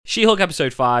She-Hulk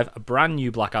Episode 5, a brand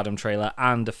new Black Adam trailer,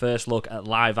 and a first look at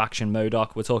live-action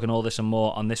MODOK. We're talking all this and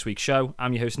more on this week's show.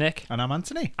 I'm your host, Nick. And I'm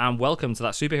Anthony. And welcome to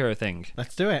That Superhero Thing.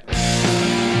 Let's do it.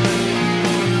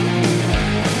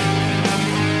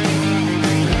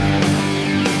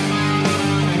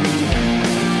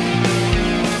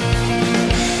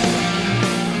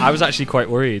 I was actually quite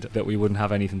worried that we wouldn't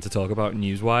have anything to talk about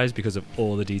news-wise because of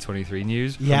all the D23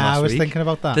 news from Yeah, last I was week. thinking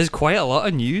about that. There's quite a lot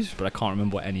of news, but I can't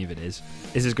remember what any of it is.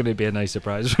 This is going to be a nice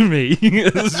surprise for me,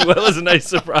 as well as a nice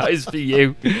surprise for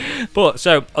you. But,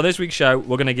 so, on this week's show,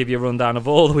 we're going to give you a rundown of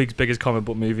all the week's biggest comic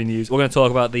book movie news. We're going to talk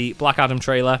about the Black Adam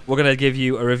trailer. We're going to give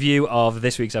you a review of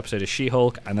this week's episode of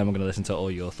She-Hulk, and then we're going to listen to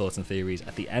all your thoughts and theories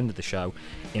at the end of the show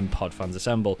in Podfans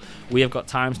Assemble. We have got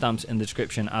timestamps in the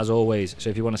description, as always,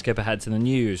 so if you want to skip ahead to the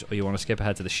news, or you want to skip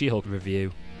ahead to the She-Hulk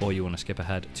review, or you want to skip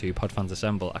ahead to Podfans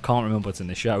Assemble, I can't remember what's in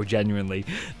the show, genuinely,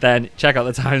 then check out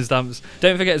the timestamps.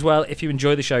 Don't forget as well, if you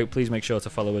enjoy the show, please make sure to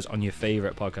follow us on your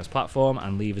favourite podcast platform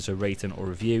and leave us a rating or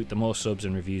review. The more subs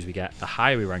and reviews we get, the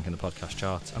higher we rank in the podcast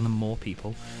charts, and the more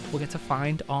people will get to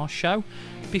find our show.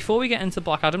 Before we get into the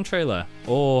Black Adam trailer,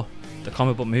 or the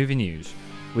comic book movie news,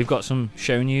 we've got some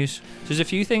show news. So there's a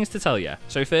few things to tell you.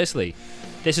 So firstly,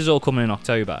 this is all coming in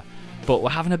October, but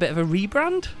we're having a bit of a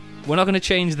rebrand. We're not going to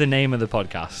change the name of the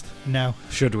podcast. No.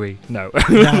 Should we? No.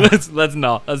 No. Let's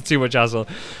not. That's too much hassle.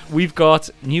 We've got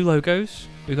new logos.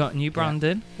 We've got new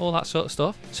branding, all that sort of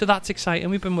stuff. So that's exciting.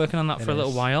 We've been working on that for a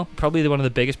little while. Probably one of the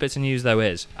biggest bits of news, though,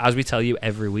 is, as we tell you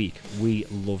every week, we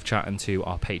love chatting to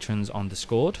our patrons on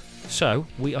Discord. So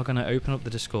we are going to open up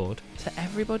the Discord to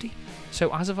everybody.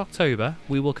 So as of October,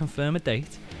 we will confirm a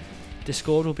date.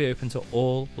 Discord will be open to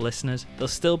all listeners. There'll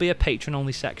still be a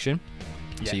patron-only section.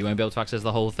 Yeah. So you won't be able to access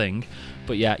the whole thing.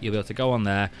 But yeah, you'll be able to go on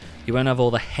there. You won't have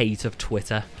all the hate of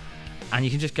Twitter. And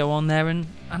you can just go on there and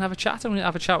have a chat. And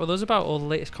have a chat with us about all the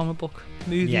latest comic book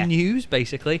movie news,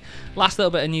 basically. Last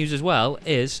little bit of news as well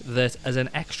is that as an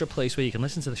extra place where you can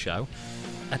listen to the show,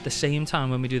 at the same time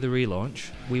when we do the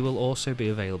relaunch, we will also be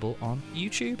available on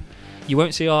YouTube. You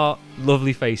won't see our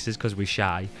lovely faces because we're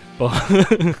shy, but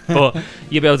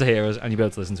you'll be able to hear us and you'll be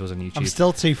able to listen to us on YouTube. I'm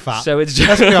still too fat. So it's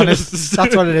just, let's be honest,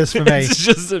 that's what it is for me. It's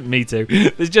just me too.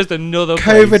 There's just another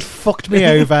COVID place. fucked me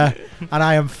over, and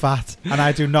I am fat, and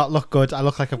I do not look good. I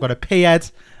look like I've got a pea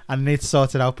head, and need to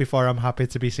sort it out before I'm happy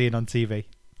to be seen on TV.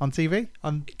 On TV?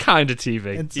 On kind of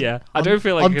TV. Yeah. I on, don't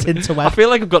feel like on Tinterweb. I feel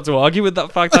like I've got to argue with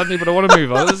that fact, Anthony, but I want to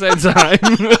move on at the same time.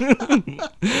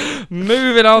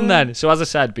 Moving on then. So as I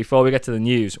said, before we get to the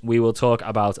news, we will talk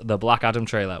about the Black Adam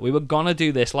trailer. We were going to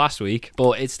do this last week,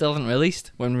 but it still hasn't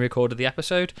released when we recorded the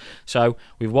episode. So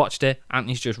we've watched it.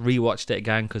 Anthony's just rewatched it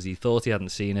again because he thought he hadn't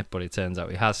seen it, but it turns out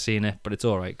he has seen it. But it's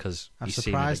all right because he's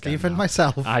seen it again. I'm surprised even now.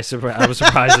 myself. I was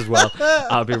surprised as well.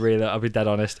 I'll be dead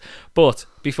honest. But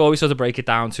before we sort of break it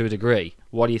down to a degree,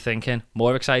 what are you thinking?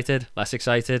 More excited? Less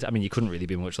excited? I mean, you couldn't really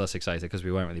be much less excited because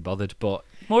we weren't really bothered, but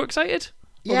more excited?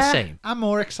 Or the same? I'm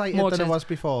more excited than I was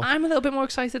before. I'm a little bit more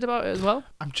excited about it as well.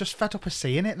 I'm just fed up of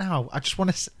seeing it now. I just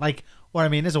want to, what I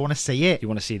mean is I want to see it. You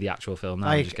want to see the actual film now?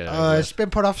 Like, just get it over it's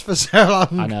been put off for so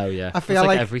long. I know, yeah. I feel it's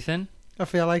like everything. I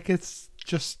feel like it's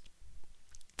just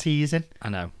teasing. I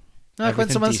know. Like when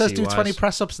someone says do 20 DC-wise.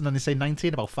 press-ups and then they say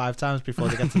 19 about 5 times before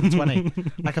they get to the 20.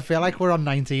 Like I feel like we're on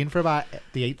 19 for about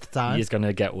the 8th time. It's going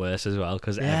to get worse as well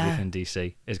because everything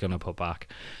DC is going to put back.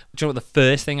 Do you know what the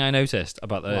first thing I noticed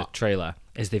about the trailer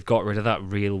is they've got rid of that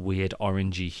real weird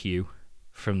orangey hue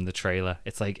from the trailer.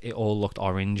 It's like it all looked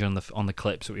orange on the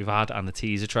clips that we've had and the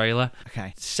teaser trailer.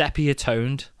 Okay. Sepia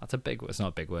toned. That's a big word. It's not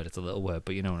a big word, it's a little word,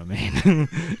 but you know what I mean.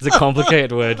 It's a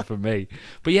complicated word for me.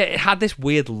 But yeah, it had this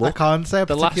weird look. I can't say I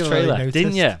the last particularly trailer, noticed.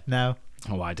 didn't you? No.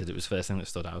 Oh, I did. It was the first thing that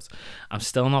stood out. I'm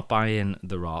still not buying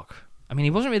The Rock. I mean,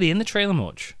 he wasn't really in the trailer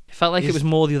much. It felt like it was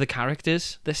more the other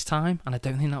characters this time, and I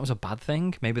don't think that was a bad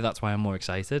thing. Maybe that's why I'm more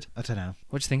excited. I don't know.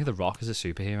 What do you think of The Rock as a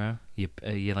superhero?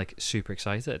 Are you like super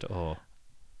excited or?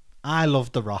 I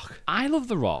love The Rock. I love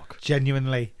The Rock.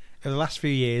 Genuinely. In the last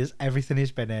few years, everything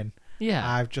he's been in,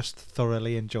 I've just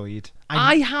thoroughly enjoyed.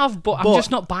 I have, but I'm just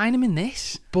not buying him in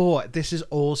this. But this is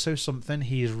also something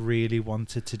he's really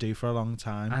wanted to do for a long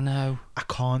time. I know. I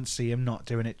can't see him not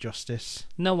doing it justice.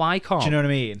 No, I can't. Do you know what I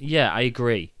mean? Yeah, I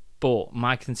agree. But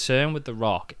my concern with The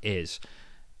Rock is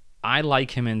I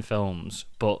like him in films,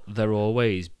 but they're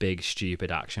always big,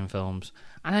 stupid action films.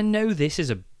 And I know this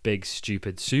is a big,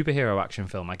 stupid superhero action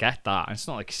film. I get that. It's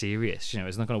not like serious. You know,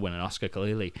 it's not going to win an Oscar,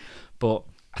 clearly. But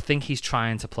I think he's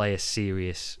trying to play a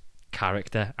serious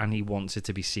character and he wants it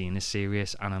to be seen as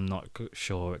serious, and I'm not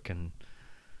sure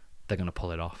they're going to pull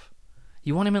it off.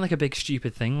 You want him in like a big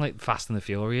stupid thing like Fast and the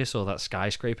Furious or that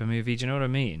skyscraper movie. Do you know what I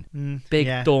mean? Big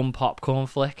yeah. dumb popcorn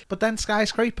flick. But then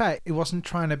Skyscraper, he wasn't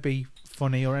trying to be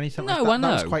funny or anything No, like that. I know.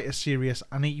 That was quite a serious,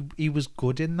 and he was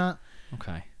good in that.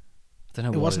 Okay. I don't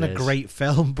know It what wasn't it a is. great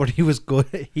film, but he was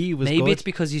good. He was Maybe good. it's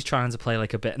because he's trying to play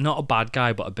like a bit, not a bad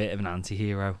guy, but a bit of an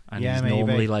anti-hero. And Yeah, he's maybe.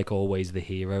 normally like always the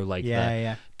hero, like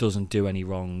yeah. doesn't do any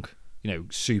wrong,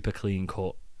 super clean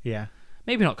cut. Yeah.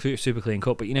 Maybe not super clean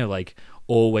cut, but like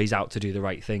always out to do the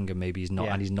right thing, and maybe he's not,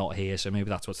 Yeah. and he's not here, so maybe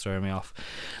that's what's throwing me off.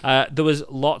 There was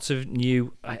lots of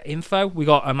new info. We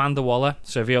got Amanda Waller,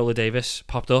 so Viola Davis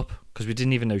popped up because we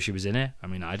didn't even know she was in it. I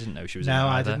mean, I didn't know she was in it No,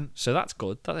 I either. didn't. So that's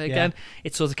good. That, again,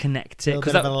 it sort of connects it A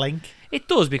because little bit of a link. it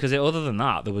does, because other than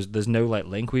that, there's no like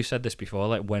link. We've said this before,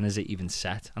 like when is it even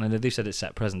set? And I know they've said it's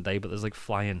set present day, but there's like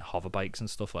flying hover bikes and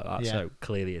stuff like that. Yeah. So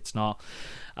clearly it's not.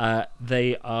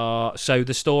 They are so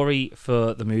the story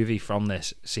for the movie from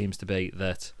this seems to be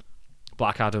that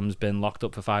Black Adam's been locked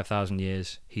up for 5,000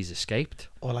 years. He's escaped.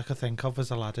 All I could think of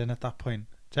was Aladdin at that point.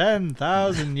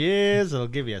 10,000 years, it'll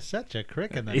give you such a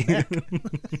crick in the neck.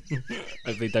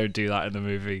 If they don't do that in the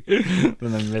movie, then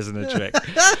they're missing a trick.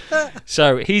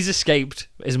 So he's escaped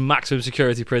his maximum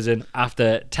security prison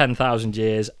after 10,000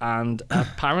 years, and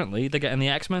apparently they're getting the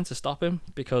X-Men to stop him,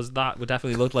 because that would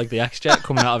definitely look like the X-Jet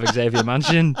coming out of Xavier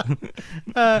Mansion.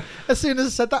 As soon as I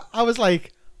said that, I was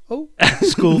like, oh,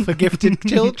 school for gifted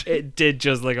children. It did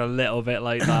just like a little bit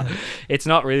like that. It's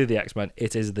not really the X-Men,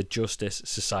 it is the Justice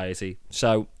Society.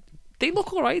 So they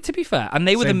look all right, to be fair, and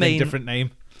they were Same the thing, main different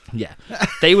name. Yeah,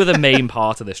 they were the main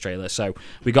part of this trailer. So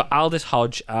we got Aldous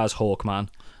Hodge as Hawkman.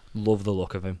 Love the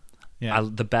look of him. Yeah.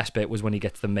 The best bit was when he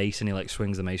gets the mace and he like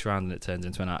swings the mace around and it turns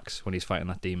into an axe when he's fighting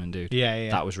that demon dude. Yeah.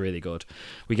 That was really good.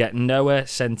 We get Noah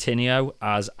Centineo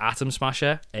as Atom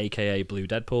Smasher, aka Blue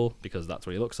Deadpool, because that's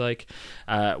what he looks like.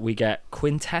 We get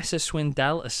Quintessa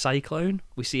Swindell as Cyclone.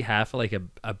 We see her for like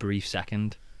a brief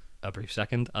second,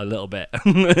 a little bit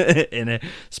in it,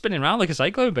 spinning around like a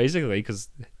cyclone basically, because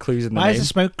clues in the Why name. is the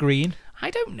smoke green?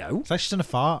 I don't know. It's like she's in a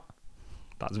fart.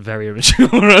 That's very immature,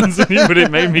 Anthony, but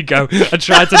it made me go. I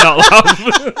tried to not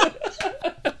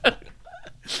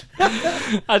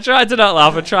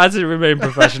laugh. I tried to remain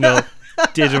professional.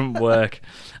 Didn't work.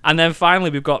 And then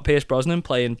finally, we've got Pierce Brosnan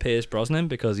playing Pierce Brosnan,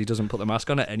 because he doesn't put the mask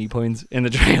on at any point in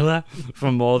the trailer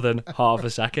for more than half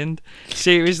a second.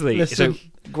 Seriously. Listen. So,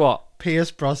 what? Pierce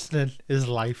Brosnan is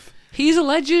life. He's a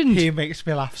legend. He makes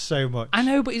me laugh so much. I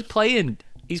know, but he's playing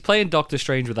Doctor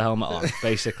Strange with a helmet on,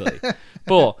 basically.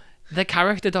 But the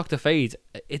character Dr. Fate,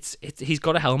 he's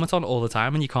got a helmet on all the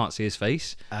time and you can't see his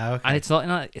face. Okay. And it's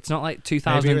not like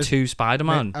 2002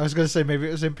 Spider-Man. I was going to say maybe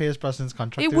it was in Pierce Brosnan's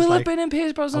contract. It was will have like, been in Pierce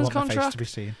I Brosnan's want my face contract. to be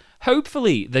seen.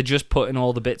 Hopefully, they're just putting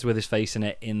all the bits with his face in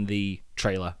it in the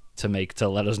trailer to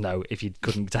let us know if you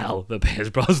couldn't tell that Pierce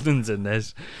Brosnan's in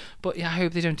this. But yeah, I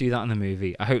hope they don't do that in the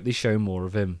movie. I hope they show more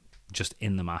of him just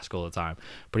in the mask all the time.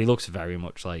 But he looks very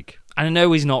much like... And I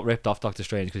know he's not ripped off Doctor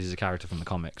Strange because he's a character from the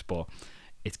comics, but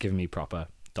it's giving me proper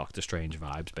Doctor Strange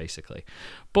vibes, basically.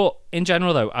 But in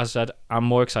general, though, as I said, I'm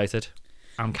more excited.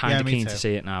 I'm kind of keen to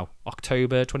see it now.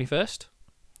 October 21st?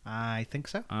 I think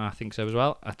so. I think so as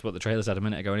well. That's what the trailer said a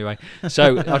minute ago anyway.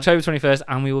 So, October 21st,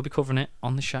 and we will be covering it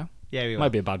on the show. Yeah, we will.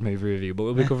 Might be a bad movie review, but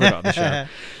we'll be covering it on the show.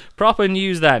 Proper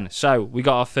news then. So, we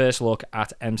got our first look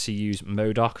at MCU's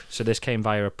MODOK. So, this came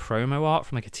via a promo art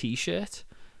from like a t-shirt.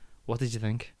 What did you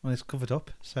think? Well, it's covered up,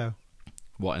 so...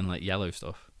 What, in like yellow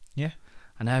stuff? Yeah.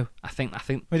 I know. I think...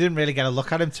 We didn't really get a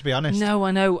look at him, to be honest. No,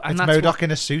 I know. And it's MODOK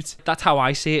in a suit. That's how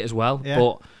I see it as well. Yeah.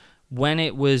 But when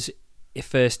it was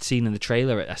first seen in the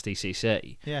trailer at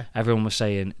SDCC, Yeah. everyone was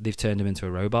saying they've turned him into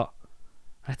a robot.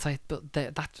 And it's like, but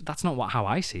that's not how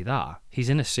I see that. He's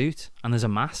in a suit and there's a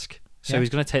mask. So he's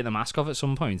going to take the mask off at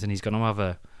some point and he's going to have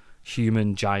a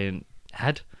human giant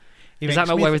head. Is that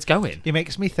not where it's going? It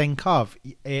makes me think of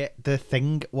the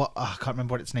thing... I can't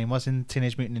remember what its name was in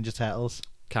Teenage Mutant Ninja Turtles.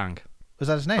 Kang. Was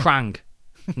that his name? Krang.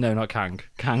 No, not Kang.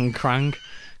 Krang.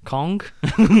 Kong?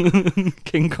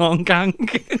 King Kong Kang?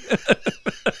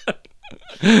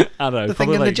 I don't know. The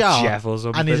thing in like the jar. Jeff or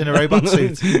something. And he's in a robot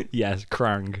suit. Yes,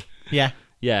 Krang. Yeah.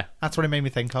 Yeah. That's what it made me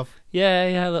think of. Yeah,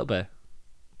 a little bit.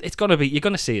 It's got to be... You're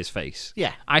going to see his face.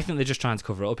 Yeah. I think they're just trying to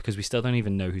cover it up because we still don't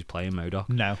even know who's playing MODOK.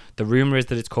 No. The rumour is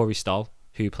that it's Corey Stoll,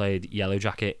 who played Yellow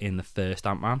Jacket in the first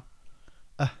Ant-Man.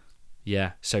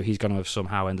 Yeah, so he's going to have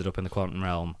somehow ended up in the quantum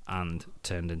realm and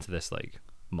turned into this, like,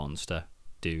 monster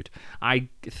dude. I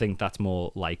think that's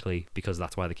more likely because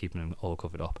that's why they're keeping him all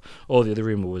covered up. Or the other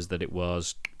rumour was that it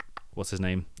was... What's his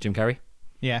name? Jim Carrey?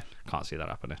 Yeah. Can't see that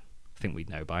happening. I think we'd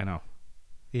know by now.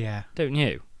 Yeah. Don't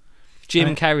you?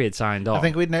 Jim Carrey had signed on. I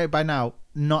think we'd know it by now.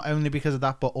 not only because of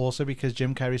that, but also because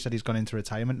Jim Carrey said he's gone into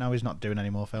retirement now. He's not doing any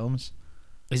more films.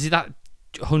 Is that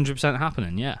 100%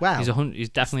 happening? Yeah. Well, he's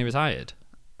definitely retired.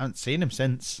 I haven't seen him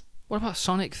since. What about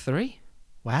Sonic 3?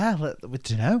 Well,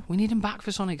 do you know? We need him back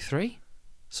for Sonic 3.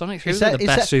 Sonic 3 He was said- like the he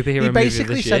best said- superhero movie He of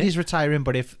basically this said year. he's retiring,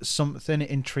 but if something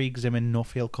intrigues him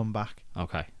enough, he'll come back.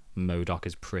 Okay. MODOK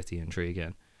is pretty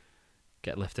intriguing.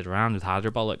 Get lifted around with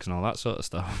hydrobolics and all that sort of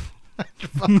stuff.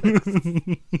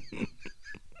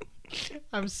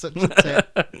 I'm such a tit.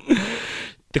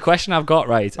 The question I've got,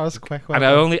 right, That was quick. and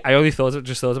I only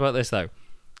just thought about this though.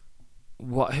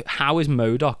 How is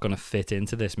MODOK going to fit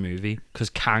into this movie? Because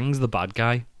Kang's the bad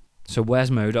guy. So where's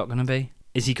MODOK going to be?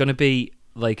 Is he going to be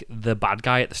like the bad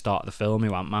guy at the start of the film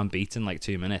who Ant-Man beats in like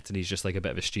 2 minutes and he's just like a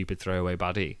bit of a stupid throwaway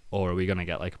baddie? Or are we going to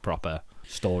get like a proper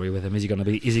story with him? Is he going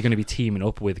to be teaming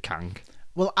up with Kang?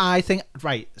 Well, I think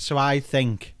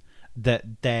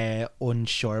that they're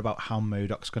unsure about how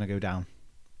MODOK's going to go down.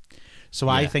 So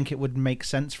I Yeah. think it would make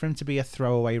sense for him to be a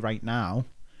throwaway right now,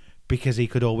 because he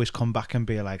could always come back and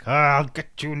be like, I'll get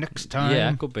you next time.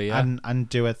 Yeah, could be, yeah. And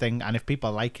do a thing. And if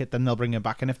people like it, then they'll bring him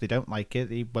back. And if they don't like it,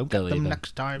 he won't They'll get them leave him.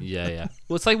 next time. Yeah.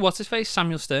 Well, it's like, what's his face?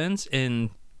 Samuel Stearns in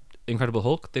Incredible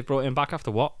Hulk. They've brought him back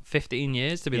after, 15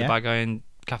 years to be the Yeah. bad guy in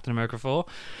Captain America 4.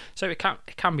 So it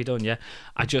can be done, yeah.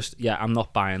 I'm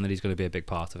not buying that he's going to be a big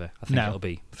part of it. I think No. it'll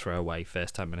be throwaway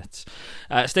first 10 minutes.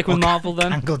 Sticking with Marvel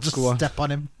then. Kang will just Go on. step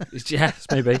on him. Yes,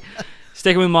 maybe.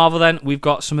 Sticking with Marvel then, we've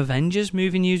got some Avengers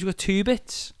movie news. We've got 2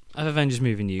 bits of Avengers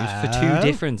movie news for 2 Oh.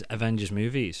 different Avengers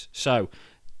movies. So,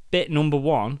 bit number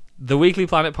 1, the Weekly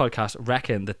Planet podcast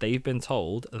reckon that they've been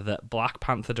told that Black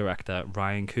Panther director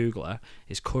Ryan Coogler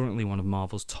is currently one of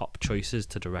Marvel's top choices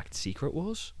to direct Secret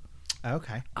Wars.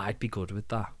 Okay. I'd be good with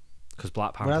that, because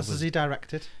Black Panther What else has he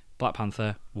directed? Black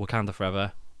Panther, Wakanda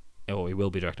Forever, or he will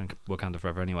be directing Wakanda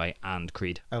Forever anyway, and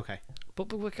Creed. Okay. But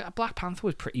Black Panther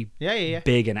was pretty Yeah.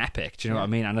 big and epic. Do you know Yeah. what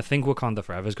I mean? And I think Wakanda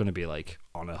Forever is going to be like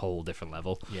on a whole different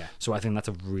level. Yeah. So I think that's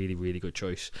a really, really good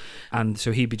choice. And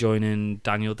so he'd be joining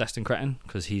Daniel Destin Cretton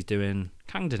because he's doing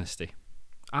Kang Dynasty.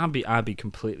 I'd be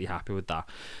completely happy with that.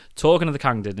 Talking of the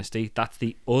Kang Dynasty, that's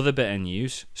the other bit of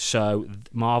news. So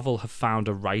Marvel have found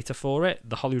a writer for it.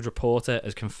 The Hollywood Reporter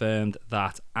has confirmed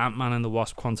that Ant-Man and the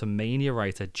Wasp Quantumania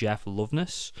writer Jeff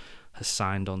Loveness has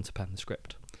signed on to pen the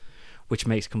script, which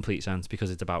makes complete sense because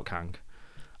it's about Kang,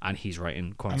 and he's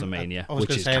writing Quantumania, I was which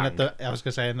going is to say, Kang. I was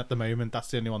going to say, and at the moment, that's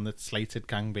the only one that's slated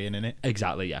Kang being in it.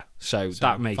 Exactly, yeah. So So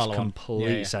that makes follow on.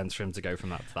 complete Yeah. sense for him to go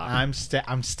from that to that.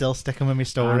 I'm still sticking with my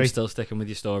story. I'm still sticking with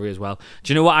your story as well.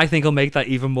 Do you know what I think will make that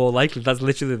even more likely? That's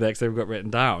literally the next thing we've got written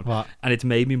down. What? And it's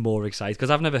made me more excited because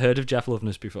I've never heard of Jeff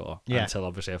Loveness before Yeah. until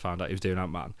obviously I found out he was doing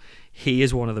Ant-Man. He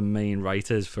is one of the main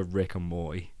writers for Rick and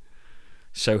Morty.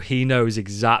 So he knows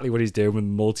exactly what he's doing with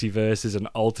multiverses and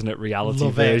alternate reality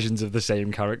Love it. versions of the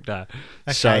same character.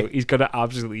 Okay. So he's going to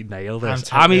absolutely nail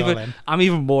this. I'm totally all in. I'm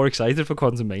even more excited for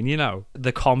Quantumania now.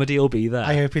 The comedy will be there.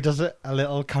 I hope he does a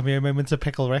little cameo moment to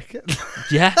Pickle Rick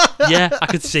Yeah, I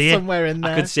could see it. somewhere in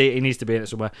there. I could see it. He needs to be in it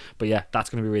somewhere. But yeah, that's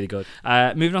going to be really good.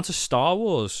 Moving on to Star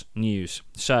Wars news.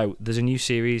 So there's a new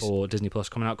series for Disney Plus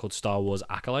coming out called Star Wars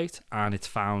Acolyte, and it's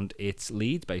found its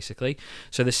lead, basically.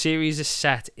 So the series is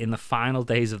set in the final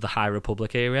days of the High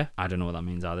Republic era. I don't know what that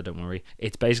means either, don't worry.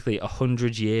 It's basically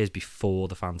 100 years before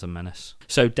The Phantom Menace.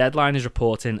 So Deadline is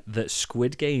reporting that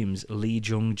Squid Game's Lee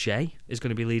Jung-jae is going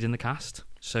to be leading the cast.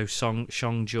 So Song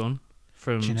Jun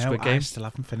from Do you know, Squid I Game. still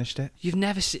haven't finished it. You've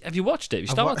never seen... Have you watched it? Have you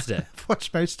started it? I've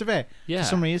watched most of it. Yeah. For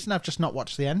some reason, I've just not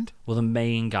watched the end. Well, the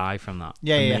main guy from that.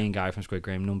 Yeah, the yeah. main guy from Squid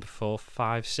Game, number 4,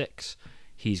 5, 6.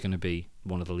 He's going to be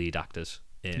one of the lead actors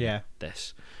in Yeah.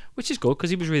 this. Which is good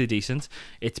because he was really decent.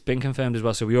 It's been confirmed as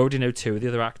well. So we already know 2 of the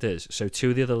other actors. So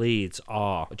 2 of the other leads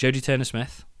are Jodie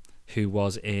Turner-Smith, who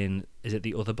was in... Is it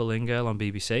The Other Boleyn Girl on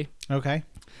BBC? Okay.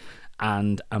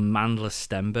 And Amandla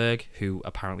Stenberg, who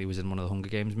apparently was in one of the Hunger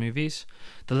Games movies.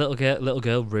 The little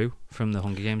girl Rue from the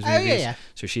Hunger Games Oh, movies. yeah.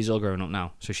 So she's all grown up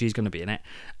now. So she's going to be in it.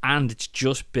 And it's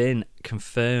just been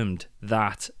confirmed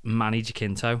that Manny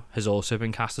Jacinto has also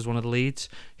been cast as one of the leads,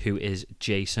 who is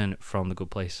Jason from The Good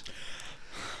Place.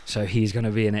 So he's going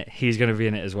to be in it. He's going to be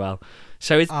in it as well.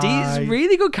 So it's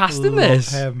really good casting. love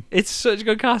This him. It's such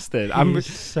good casting. He's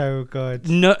so good.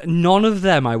 None of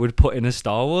them I would put in a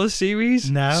Star Wars series.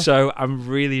 No. So I'm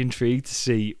really intrigued to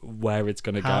see where it's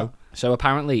going to How? go. So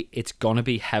apparently it's going to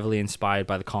be heavily inspired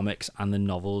by the comics and the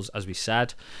novels, as we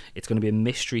said. It's going to be a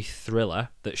mystery thriller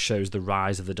that shows the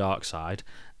rise of the dark side.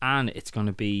 And it's going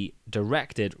to be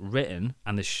directed, written,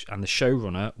 and the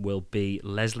showrunner will be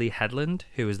Leslie Headland,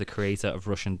 who is the creator of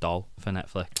Russian Doll for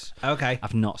Netflix. Okay.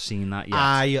 I've not seen that yet.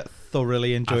 I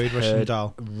thoroughly enjoyed I've Russian heard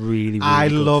Doll. Really, really I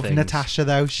good love things. Natasha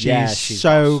though. She's, Yeah, she's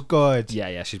so boss. good.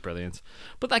 Yeah, she's brilliant.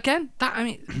 But again, I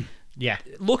mean, Yeah.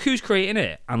 look who's creating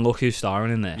it and look who's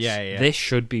starring in this. Yeah. This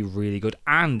should be really good,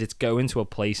 and it's going to a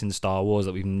place in Star Wars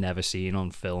that we've never seen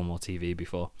on film or TV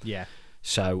before. Yeah.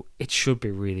 So it should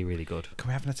be really, really good. Can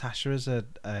we have Natasha as a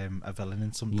villain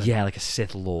in something? Yeah, like a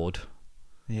Sith Lord.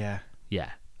 Yeah.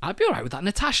 Yeah, I'd be alright with that.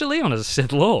 Natasha Lyonne as a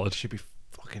Sith Lord. She'd be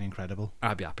fucking incredible.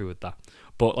 I'd be happy with that.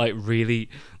 But like really,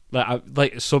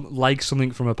 like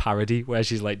something from a parody where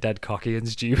she's like dead cocky and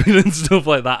stupid and stuff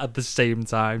like that at the same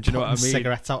time. Do you know what I mean?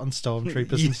 Cigarettes out on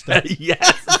stormtroopers and stuff.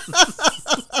 Yes.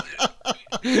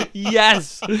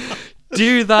 Yes.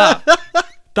 Do that.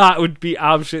 That would be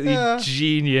absolutely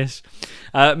genius.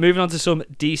 Moving on to some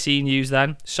DC news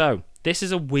then. So this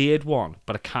is a weird one,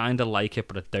 but I kind of like it,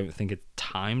 but I don't think it's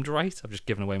timed right. I've just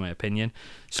given away my opinion.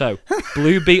 So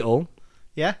Blue Beetle,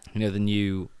 Yeah. you know, the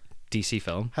new DC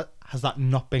film. Has that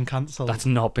not been cancelled? That's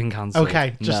not been cancelled.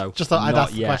 Okay, just thought I'd not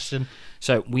ask the yet. question.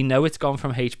 So we know it's gone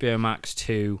from HBO Max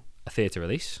to a theatre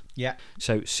release. Yeah.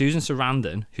 So Susan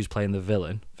Sarandon, who's playing the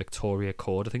villain, Victoria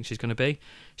Cord, I think she's going to be,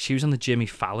 she was on the Jimmy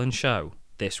Fallon show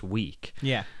this week.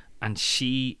 Yeah. And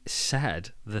she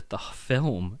said that the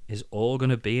film is all going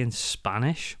to be in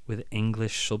Spanish with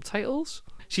English subtitles.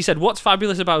 She said, what's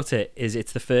fabulous about it is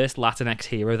it's the first Latinx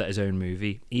hero that his own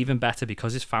movie. Even better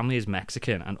because his family is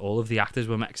Mexican and all of the actors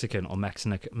were Mexican or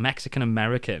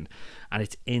Mexican-American. And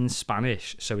it's in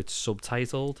Spanish, so it's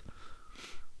subtitled.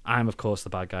 I'm, of course, the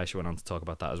bad guy. She went on to talk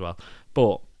about that as well.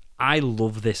 But I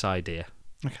love this idea.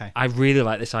 Okay. I really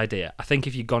like this idea. I think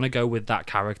if you're going to go with that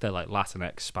character, like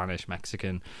Latinx, Spanish,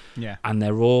 Mexican, Yeah. and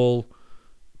they're all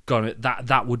going to,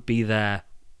 that would be their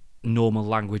normal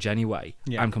language anyway.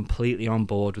 Yeah. I'm completely on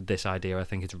board with this idea. I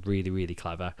think it's really, really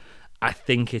clever. I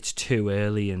think it's too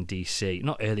early in DC.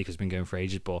 Not early because it's been going for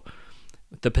ages, but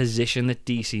the position that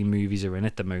DC movies are in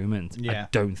at the moment, Yeah. I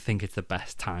don't think it's the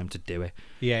best time to do it.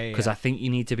 Yeah. Because I think you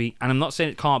need to be, and I'm not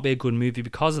saying it can't be a good movie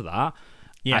because of that.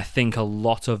 Yeah. I think a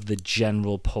lot of the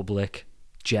general public,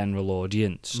 general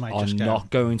audience Might are just go, not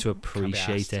going to "Can't be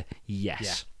appreciate arsed." it. Yes.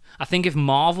 Yeah. I think if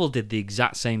Marvel did the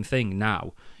exact same thing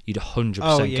now, you'd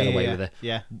 100% get away with it.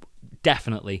 Yeah.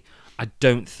 Definitely. I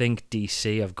don't think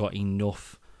DC have got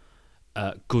enough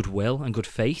goodwill and good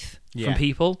faith Yeah. from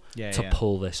people Yeah, to yeah.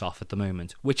 pull this off at the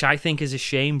moment, which I think is a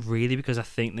shame, really, because I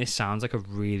think this sounds like a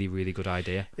really, really good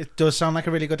idea. It does sound like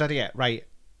a really good idea. Right.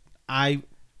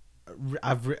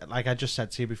 Like I just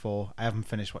said to you before, I haven't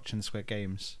finished watching the Squid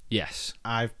Games. Yes.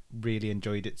 I've really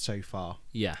enjoyed it so far.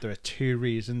 Yeah. There are 2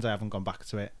 reasons I haven't gone back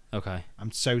to it. Okay.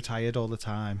 I'm so tired all the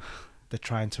time. They're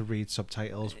trying to read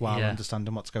subtitles while Yeah.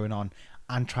 understanding what's going on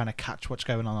and trying to catch what's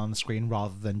going on the screen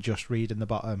rather than just reading the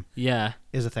bottom Yeah.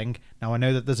 is a thing. Now I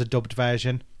know that there's a dubbed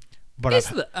version, but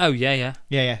Is oh, yeah.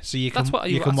 yeah. So you can That's what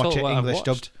you can that's watch it what I've English watched.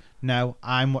 dubbed. No,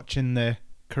 I'm watching the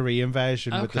Korean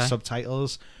version with the Okay.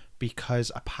 subtitles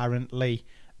because apparently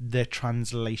the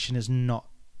translation is not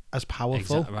as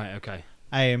powerful. Right, okay.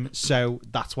 So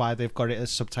that's why they've got it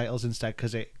as subtitles instead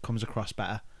because it comes across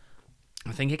better.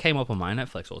 I think it came up on my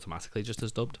Netflix automatically just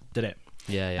as dubbed. Did it?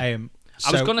 Yeah. I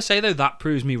was So- going to say, though, that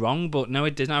proves me wrong, but no,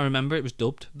 it didn't. I remember it was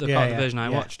dubbed, the Yeah, part of the yeah, version I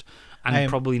yeah. watched. And Um,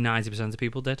 probably 90% of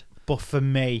people did. But for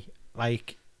me,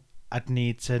 like, I'd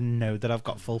need to know that I've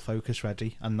got full focus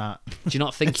ready, and that Do you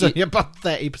not think it's you, only about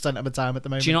 30% of my time at the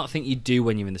moment. do you not think you do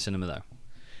when you're in the cinema, though?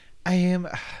 I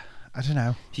don't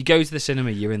know. If you go to the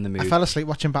cinema, you're in the mood. I fell asleep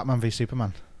watching Batman v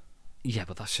Superman. Yeah,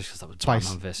 but that's just because that was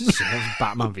Twice.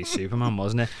 Batman v Superman,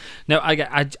 wasn't it? No,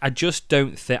 I just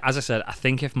don't think. As I said, I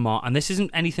think if and this isn't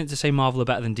anything to say Marvel are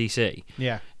better than DC.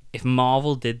 Yeah. If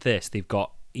Marvel did this, they've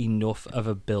got enough of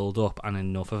a build up and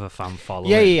enough of a fan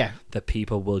following. Yeah. That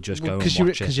people will just go and Because watch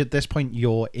it. Because at this point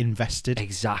you're invested.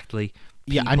 Exactly.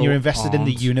 Yeah, and People you're invested in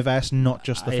the aren't. universe, not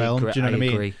just the I film. agree- Do you know what I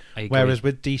mean? agree. I agree. Whereas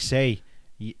with DC,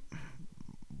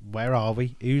 where are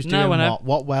we? Who's No, doing I know. what?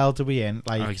 What world are we in?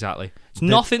 Like, Oh, exactly. It's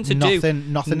nothing to do.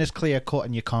 Nothing is clear cut,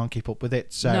 and you can't keep up with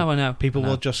it. So No, I know. people I know.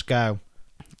 will just go,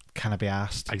 "Can I be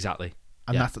asked?" Exactly.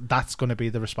 And yeah. that's going to be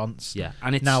the response. Yeah,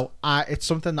 and it's Now, it's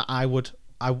something that I would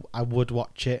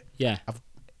watch it. yeah.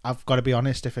 I've got to be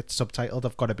honest. If it's subtitled,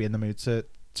 I've got to be in the mood to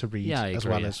read Yeah, I as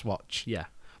agree, well yeah. as watch. Yeah.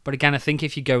 But again, I think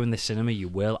if you go in the cinema, you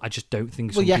will. I just don't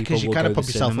think some Well, yeah, people because you will kind go of to put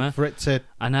the yourself cinema. up for it to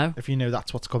I know. if you know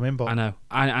that's what's coming. But I know.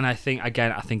 And I think,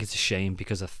 again, I think it's a shame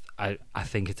because I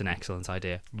think it's an excellent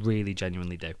idea. Really,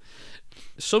 genuinely do.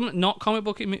 Some, not comic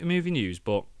book movie news,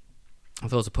 but I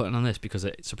thought of putting on this because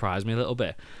it surprised me a little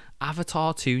bit.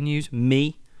 Avatar 2 news.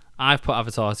 I've put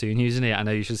Avatar 2 news in here. I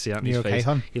know you should see that in You his okay, face.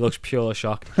 hon? He looks pure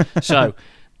shock. So,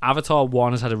 Avatar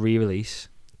 1 has had a re-release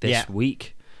this Yeah.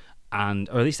 week, or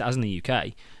at least it has in the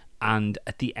UK. And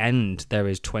at the end, there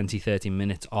is 20-30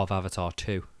 minutes of Avatar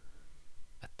 2.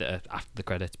 After the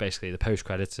credits, basically the post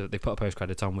credits, they put a post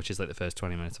credits on, which is like the first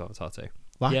 20 minutes of Avatar 2.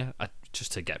 What? Yeah,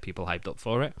 just to get people hyped up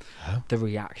for it. Oh. The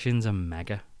reactions are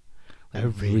mega. Like,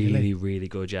 Oh, really? Really, really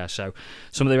good, yeah. So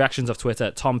some of the reactions off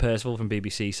Twitter, Tom Percival from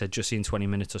BBC said, just seen 20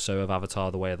 minutes or so of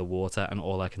Avatar The Way of the Water, and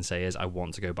all I can say is I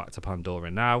want to go back to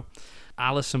Pandora now.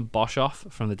 Alison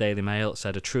Boshoff from the Daily Mail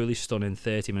said, a truly stunning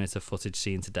 30 minutes of footage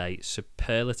seen today.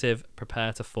 Superlative,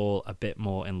 prepare to fall a bit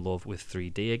more in love with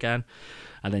 3D again.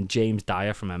 And then James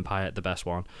Dyer from Empire, the best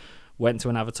one, went to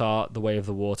an Avatar The Way of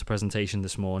the Water presentation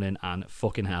this morning, and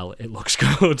fucking hell, it looks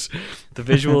good. The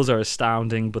visuals are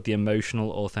astounding, but the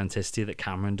emotional authenticity that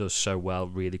Cameron does so well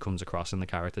really comes across in the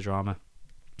character drama.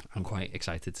 I'm quite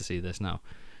excited to see this now,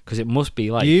 because it must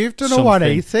be like You've done a something-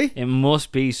 180. It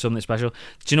must be something special.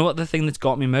 Do you know what the thing that's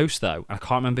got me most though? I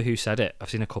can't remember who said it.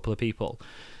 I've seen a couple of people.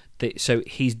 So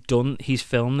he's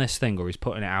filmed this thing, or he's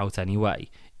putting it out anyway,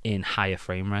 in higher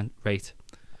frame rate.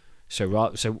 So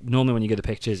normally when you get the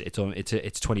pictures,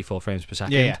 it's 24 frames per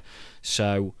second. Yeah.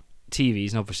 So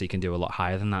TVs obviously can do a lot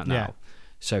higher than that now. Yeah.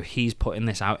 So he's putting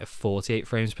this out at 48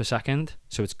 frames per second.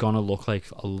 So it's gonna look like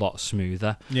a lot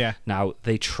smoother. Yeah. Now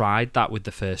they tried that with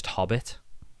the first Hobbit.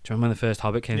 Do you remember when the first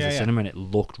Hobbit came to the cinema and it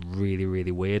looked really,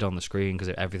 really weird on the screen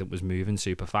because everything was moving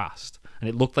super fast, and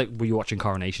it looked like when you were watching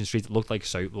Coronation Street, it looked like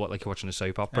like you're watching a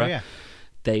soap opera. Oh, yeah.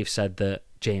 They've said that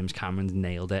James Cameron's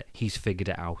nailed it. He's figured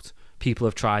it out. People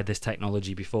have tried this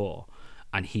technology before,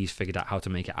 and he's figured out how to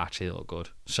make it actually look good.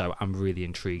 So I'm really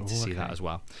intrigued to see that as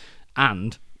well.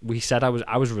 And we said I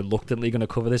was reluctantly going to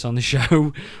cover this on the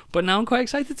show, but now I'm quite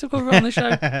excited to cover it on the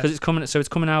show because it's coming. So it's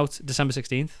coming out December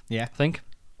 16th. Yeah. I think.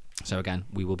 So again,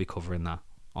 we will be covering that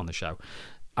on the show.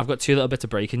 I've got 2 little bits of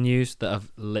breaking news that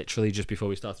have literally just before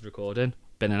we started recording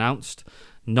been announced.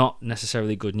 Not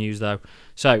necessarily good news though.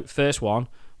 So first one,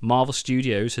 Marvel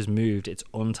Studios has moved its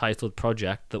untitled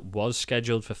project that was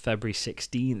scheduled for February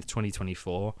 16th,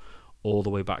 2024, all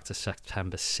the way back to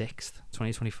September 6th,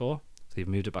 2024. So they've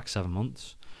moved it back 7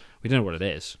 months. We don't know what it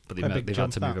is, but they've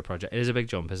had to move a project. It is a big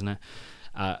jump, isn't it?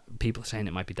 People are saying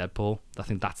it might be Deadpool. I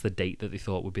think that's the date that they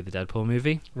thought would be the Deadpool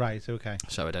movie. Right, okay.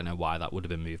 So I don't know why that would have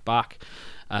been moved back.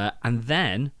 And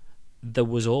then there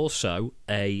was also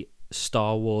a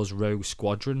Star Wars Rogue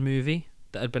Squadron movie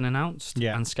that had been announced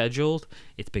and scheduled.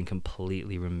 It's been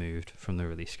completely removed from the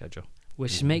release schedule,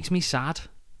 which makes me sad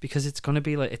because it's going to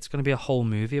be a whole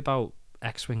movie about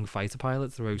X-Wing fighter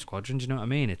pilots, the Rogue Squadron. Do you know what I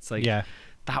mean? It's like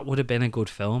that would have been a good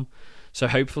film. So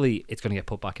hopefully it's going to get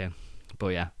put back in. But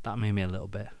yeah, that made me a little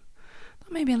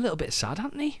bit sad,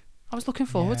 Anthony. I was looking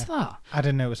forward to that. I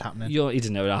didn't know it was happening. You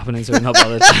didn't know it was happening, so we're not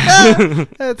bothered.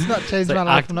 It's not changed my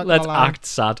life. I'm not let's gonna lie. act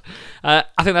sad. I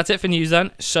think that's it for news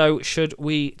then. So should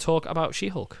we talk about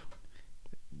She-Hulk?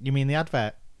 You mean the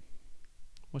advert?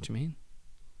 What do you mean?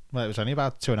 Well, it was only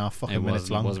about 2.5 fucking minutes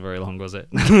long. It wasn't very long, was it?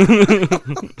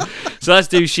 So let's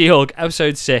do She-Hulk,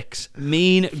 episode 6.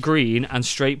 Mean, green, and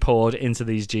straight poured into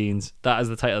these jeans. That is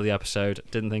the title of the episode.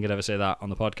 Didn't think I'd ever say that on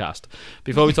the podcast.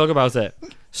 Before we talk about it,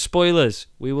 spoilers.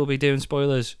 We will be doing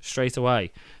spoilers straight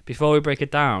away. Before we break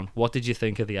it down, what did you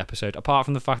think of the episode? Apart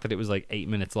from the fact that it was like 8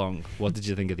 minutes long, what did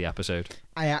you think of the episode?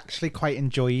 I actually quite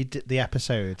enjoyed the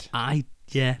episode.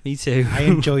 Yeah, me too. I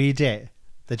enjoyed it.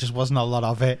 There just wasn't a lot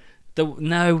of it.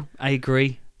 No, I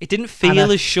agree. It didn't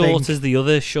feel as short as the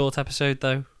other short episode,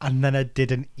 though. And then I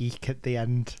did an eek at the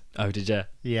end. Oh, did you?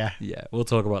 Yeah. Yeah, we'll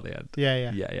talk about the end.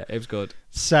 Yeah. Yeah, it was good.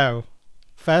 So,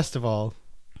 first of all,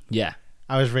 yeah,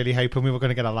 I was really hoping we were going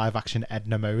to get a live action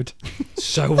Edna mode.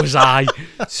 So was I.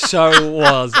 I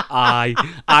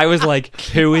was like,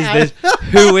 who is this?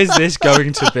 Who is this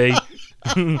going to be?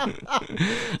 I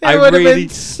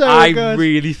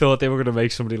really thought they were going to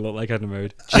make somebody look like Edna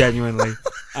Mode, genuinely.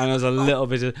 And I was a little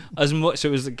bit as much. So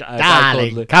it was a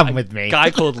come with me. Guy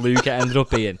called Luke. It ended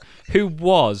up being, who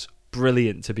was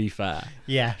brilliant, to be fair.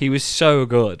 Yeah, he was so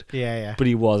good. Yeah. But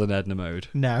he wasn't Edna Mode.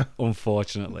 No,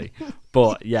 unfortunately.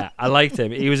 But yeah, I liked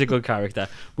him. He was a good character.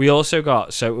 We also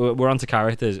got, so we're on to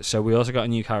characters. So we also got a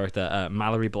new character,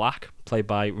 Mallory Black, played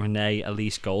by Renee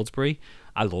Elise Goldsberry.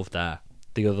 I loved her,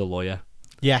 the other lawyer.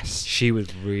 Yes, she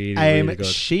was really good.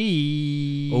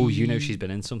 She's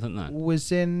been in something then.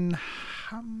 Was in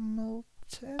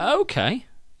Hamilton. Okay,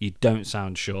 you don't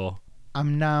sound sure.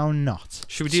 I'm now not.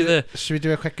 Should we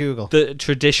do a quick Google? The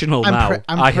traditional I'm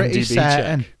pretty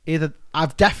certain. Check. Either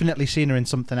I've definitely seen her in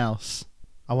something else.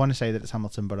 I want to say that it's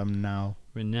Hamilton, but I'm now.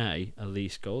 Renee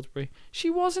Elise Goldsberry.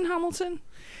 She was in Hamilton.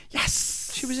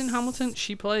 Yes, she was in Hamilton.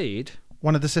 She played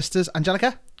one of the sisters,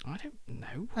 Angelica. I don't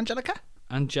know.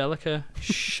 Angelica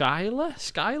Schuyler?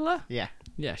 Yeah.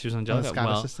 Yeah, she was One of Angelica. the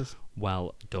Schuyler Well, sisters.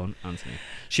 well done, Anthony.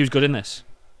 She was good in this.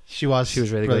 She was. She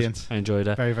was really brilliant. good. I enjoyed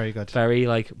her. Very, very good. Very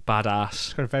like badass.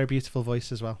 She's got a very beautiful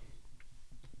voice as well.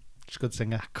 She's a good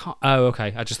singer. Oh,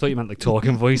 okay. I just thought you meant like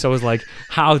talking voice. I was like,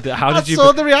 how did you?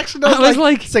 saw the reaction. I was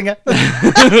like, singer.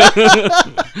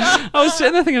 I was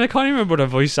sitting there thinking I can't even remember what her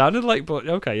voice sounded like, but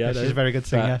okay, yeah, She's a very good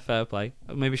singer. Fair play.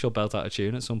 Maybe she'll belt out a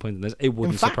tune at some point in this. It In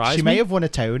wouldn't fact, surprise she me. may have won a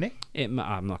Tony. I'm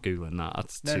not googling that.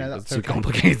 That's too, that's too okay.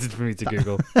 complicated for me to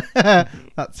Google.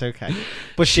 That's okay.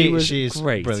 But she's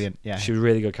great. brilliant. Yeah. She was a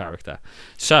really good character.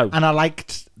 So And I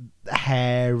liked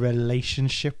her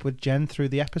relationship with Jen through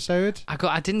the episode.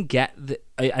 I didn't get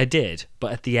I did,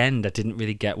 but at the end I didn't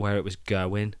really get where it was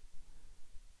going.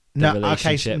 The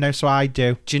relationship. So I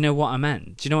do. Do you know what I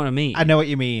meant? Do you know what I mean? I know what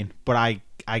you mean, but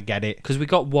I get it. Because we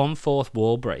got 1/4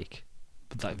 wall break,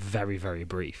 but like very, very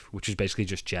brief, which was basically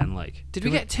just Jen. Like, did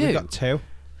we get 2? We got 2.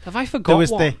 Have I forgot There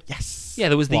was one? the yes. Yeah,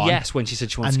 there was the one. yes when she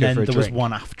said she wanted And to go then for a there drink. was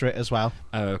one after it as well.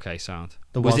 Oh, okay, sound.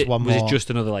 There was one Was more. it just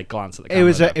another like glance at the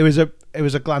It camera?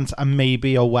 was a glance and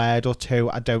maybe a word or two.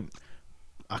 I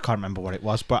can't remember what it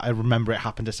was, but I remember it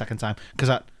happened a second time because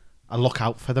I look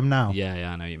out for them now. Yeah,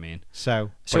 I know what you mean. So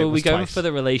So but it are we was going twice. for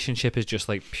the relationship as just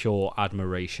like pure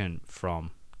admiration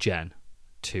from Jen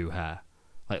to her,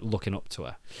 like looking up to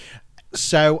her?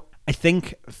 So I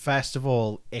think first of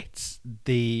all, it's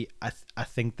the I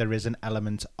think there is an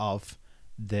element of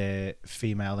the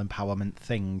female empowerment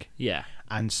thing, Yeah,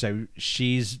 and so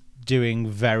she's doing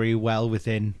very well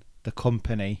within the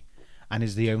company, and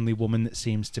is the only woman that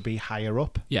seems to be higher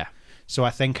up. yeah. So I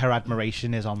think her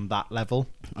admiration is on that level.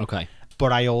 Okay.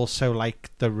 But I also like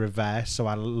the reverse. So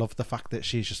I love the fact that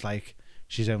she's just like,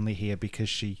 she's only here because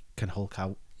she can Hulk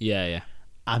out. Yeah.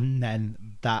 And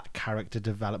then that character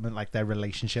development, like their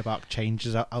relationship arc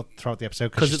changes out throughout the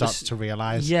episode because she starts to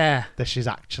realise Yeah. that she's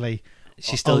actually,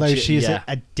 She's still although she's yeah.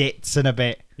 a ditz and a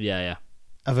bit Yeah.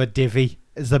 of a divvy,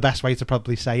 is the best way to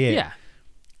probably say it. Yeah.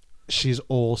 She's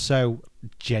also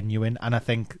genuine. And I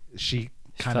think she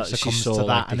kind of She succumbs saw, to like,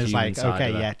 that the and is human like, side okay,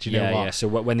 of her. yeah, do you know what? Yeah. So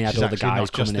when they had She's all the actually guys not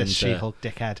just coming this in, She-Hulk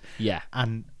dickhead. yeah,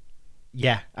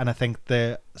 And I think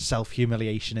the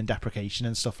self-humiliation and deprecation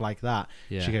and stuff like that,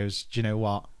 Yeah. she goes, do you know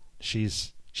what?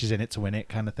 She's in it to win it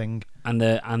kind of thing. and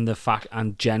the fact,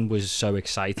 and Jen was so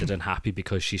excited and happy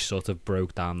because she sort of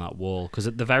broke down that wall. Because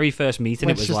at the very first meeting,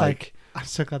 When it was she's like I'm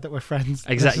so glad that we're friends.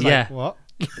 Exactly, She's like, yeah. what?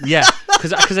 yeah,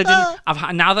 because I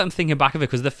didn't. Now that I'm thinking back of it,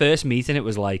 because the first meeting, it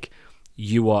was like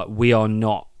we are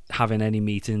not having any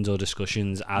meetings or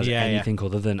discussions as anything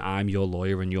other than I'm your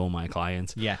lawyer and you're my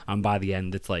client. Yeah. And by the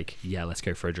end, it's like, yeah, let's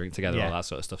go for a drink together, Yeah. all that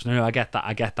sort of stuff. So no, I get that.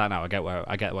 I get that now. I get where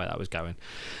that was going.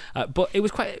 But it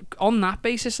was quite on that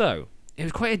basis though. It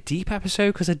was quite a deep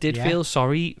episode because I did feel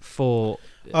sorry for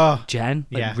Oh, Jen.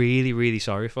 Like yeah. really, really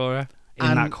sorry for her in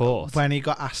and that court. when he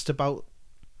got asked about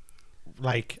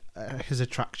like his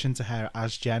attraction to her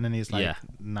as Jen, and he's like, Yeah.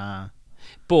 nah.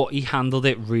 But he handled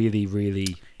it really,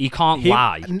 really. He can't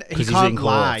lie He because he's can't in court.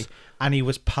 lie, and he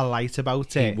was polite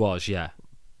about He it. was, yeah.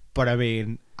 But I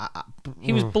mean,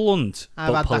 He was blunt, I've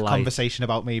but had polite. that conversation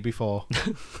about me before,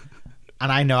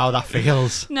 and I know how that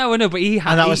feels. No, I know, but he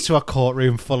had. And that was to a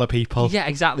courtroom full of people. Yeah,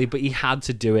 exactly. But he had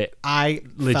to do it I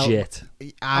legit.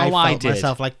 I Oh, I felt did.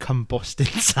 myself like combust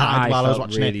inside I while I was felt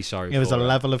watching really it. sorry It was for a her.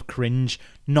 level of cringe,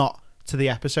 not to the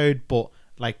episode, but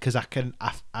like because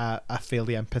I feel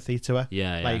the empathy to her.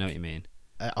 Yeah, I like, know what you mean.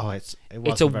 It It's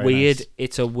wasn't a very weird. nice.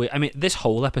 It's a weird. I mean, this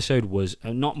whole episode was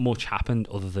not much happened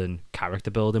other than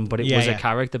character building, but it Yeah, was a yeah.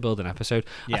 character building episode.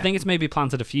 I Yeah. think it's maybe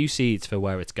planted a few seeds for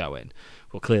where it's going.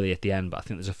 Well, clearly at the end, but I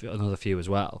think there's another few as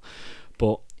well.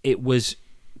 But it was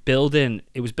building.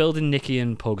 It was building Nikki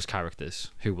and Pug's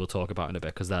characters, who we'll talk about in a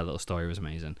bit because their little story was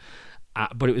amazing.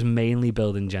 But it was mainly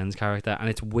building Jen's character, and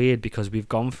it's weird because we've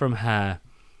gone from her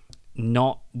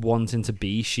not wanting to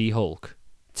be She-Hulk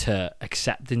to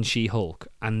accepting She-Hulk,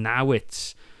 and now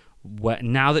it's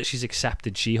now that she's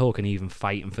accepted She-Hulk and even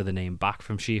fighting for the name back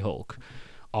from She-Hulk,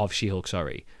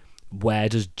 sorry, where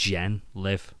does Jen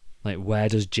live? Like where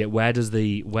does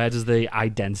the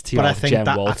identity But of I think Jen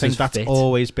that Walters I think that's fit?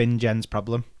 always been Jen's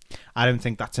problem. I don't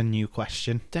think that's a new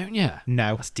question. Don't you?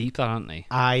 No, That's deep, that, aren't they?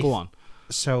 I Go on.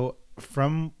 So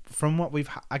from what we've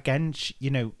again,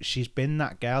 she's been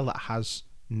that girl that has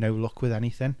no luck with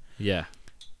anything, Yeah.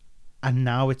 and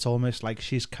now it's almost like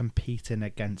she's competing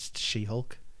against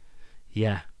She-Hulk.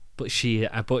 Yeah. But she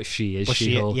is But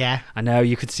She-Hulk. yeah, I know,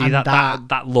 you could see And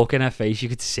that look in her face, you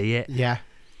could see it. yeah,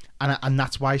 and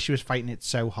that's why she was fighting it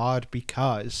so hard,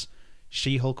 because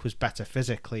She-Hulk was better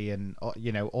physically and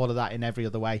all of that in every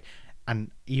other way,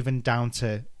 and even down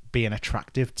to being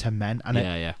attractive to men. And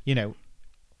Yeah.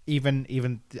 even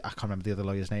I can't remember the other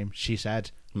lawyer's name. She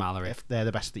said, Mallory. if they're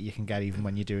the best that you can get, even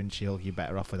when you're doing She-Hulk, you're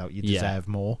better off without. You Yeah. deserve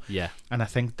more. Yeah. And I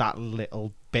think that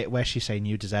little bit where she's saying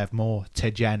you deserve more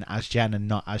to Jen as Jen and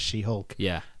not as She-Hulk,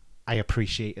 Yeah. I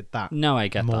appreciated that No, I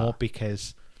get more that.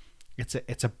 because it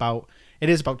is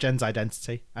about Jen's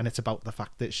identity, and it's about the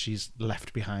fact that she's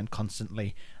left behind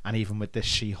constantly, and even with this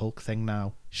She-Hulk thing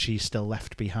now, she's still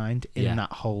left behind in Yeah.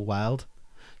 that whole world.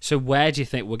 So where do you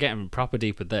think, we're getting proper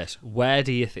deep with this, where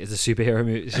do you think, it's a superhero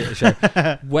movie show,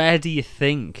 where do you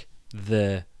think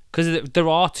because there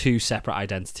are two separate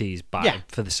identities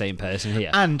for the same person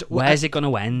here, And where's it going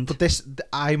to end? But this,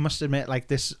 I must admit, like,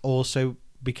 this also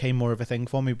became more of a thing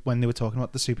for me when they were talking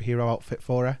about the superhero outfit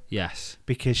for her, Yes.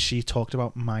 because she talked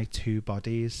about my two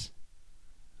bodies,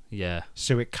 Yeah.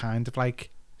 so it kind of like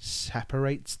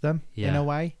separates them in Yeah. a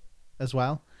way as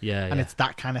well. Yeah. And yeah. it's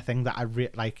that kind of thing that I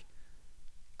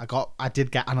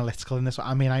did get analytical in this one.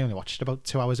 I mean, I only watched it about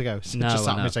 2 hours ago, so No, just sat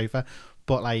I on my know. sofa.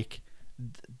 But like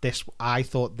I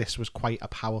thought this was quite a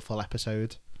powerful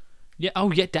episode, Yeah.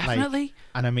 Oh, yeah, definitely.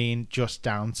 and I mean, just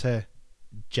down to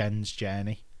Jen's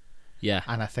journey. Yeah.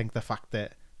 And I think the fact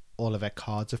that all of her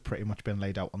cards have pretty much been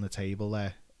laid out on the table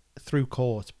there through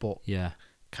court, but Yeah.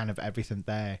 kind of everything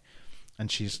there,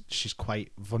 and she's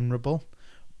quite vulnerable,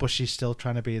 but she's still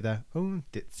trying to be the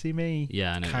ditzy me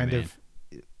Yeah, I know what you kind mean. of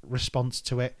response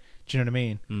to it. Do you know what I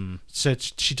mean? Mm. So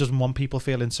she doesn't want people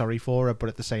feeling sorry for her, but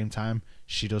at the same time,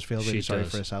 she does feel really sorry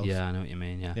for herself. Yeah, I know what you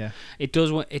mean. Yeah. Yeah. It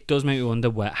does make me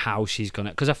wonder how she's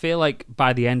gonna, because I feel like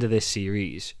by the end of this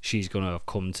series, she's gonna have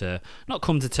not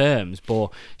come to terms, but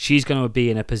she's gonna be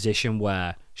in a position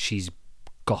where she's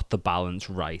got the balance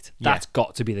right. Yeah. That's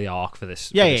got to be the arc for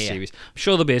this, Yeah, this yeah. series. I'm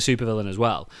sure there'll be a supervillain as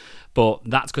well, but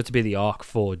that's got to be the arc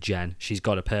for Jen. She's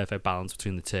got a perfect balance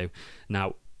between the two.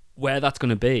 Now, where that's going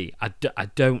to be, I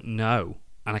don't know,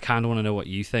 and I kind of want to know what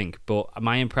you think, but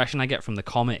my impression I get from the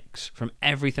comics, from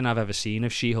everything I've ever seen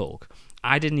of She-Hulk,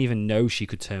 I didn't even know she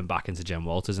could turn back into Jen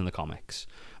Walters in the comics.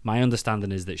 My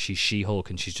understanding is that she's She-Hulk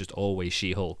and she's just always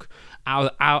She-Hulk,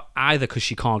 either because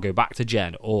she can't go back to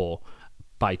Jen or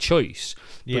by choice,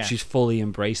 but Yeah. she's fully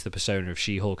embraced the persona of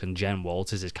She-Hulk, and Jen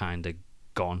Walters is kind of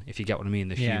gone, if you get what I mean,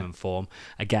 the Yeah. human form,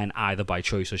 again, either by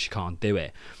choice or she can't do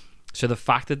it. So the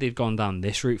fact that they've gone down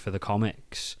this route for the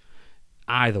comics,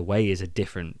 either way, is a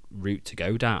different route to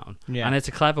go down. Yeah. And it's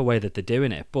a clever way that they're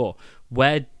doing it. But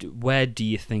where do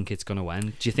you think it's going to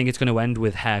end? Do you think it's going to end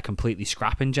with her completely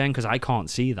scrapping Jen? Because I can't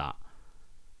see that.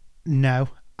 No,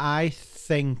 I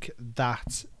think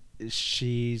that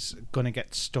she's going to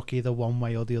get stuck either one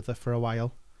way or the other for a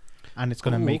while, and it's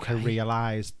going to make her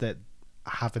realise that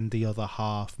having the other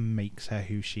half makes her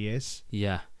who she is.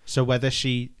 Yeah. So whether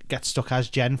she gets stuck as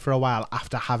Jen for a while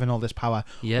after having all this power,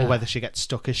 Yeah. or whether she gets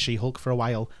stuck as She-Hulk for a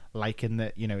while, like in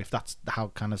the, if that's how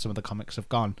kind of some of the comics have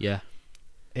gone, Yeah.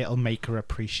 it'll make her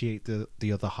appreciate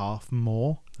the other half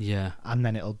more, Yeah. and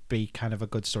then it'll be kind of a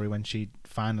good story when she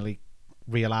finally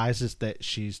realizes that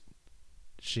she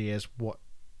is what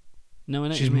No, I know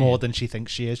what she's you mean. more than she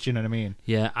thinks she is. Do you know what I mean?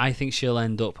 Yeah, I think she'll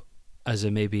end up as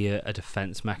maybe a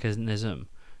defense mechanism,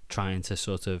 trying to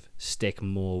sort of stick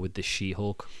more with the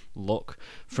She-Hulk look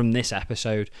from this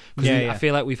episode. Because Yeah. I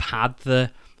feel like we've had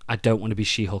I don't want to be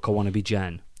She-Hulk, I want to be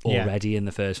Jen Yeah. already in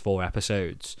the first 4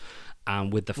 episodes.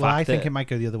 And with the fact Well, I that... think it might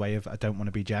go the other way of I don't want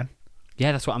to be Jen.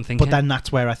 Yeah, that's what I'm thinking. But then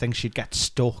that's where I think she'd get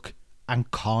stuck and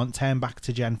can't turn back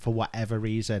to Jen for whatever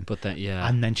reason. But then, yeah.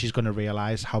 And then she's going to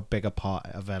realise how big a part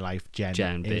of her life Jen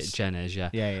is. Jen is, yeah.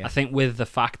 Yeah. I think with the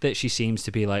fact that she seems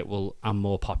to be like, well, I'm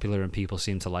more popular and people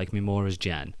seem to like me more as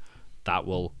Jen, that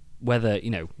will, whether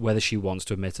she wants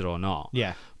to admit it or not.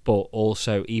 Yeah. But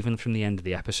also, even from the end of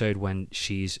the episode, when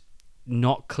she's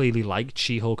not clearly liked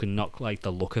She-Hulk and not like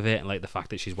the look of it and like the fact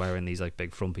that she's wearing these like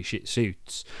big frumpy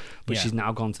suits, but Yeah. she's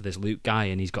now gone to this Luke guy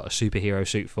and he's got a superhero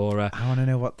suit for her. I want to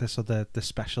know what the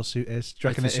special suit is. Do you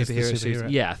reckon Like it is the superhero?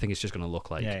 suit? Yeah, I think it's just going to look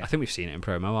like. Yeah. I think we've seen it in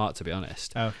promo art, to be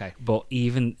honest. Oh, okay. But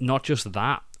even not just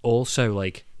that, also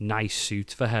like nice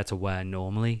suits for her to wear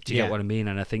normally. Do you Yeah. get what I mean?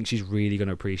 And I think she's really going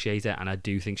to appreciate it. And I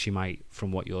do think she might,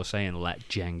 from what you're saying, let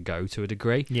Jen go to a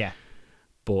degree. Yeah.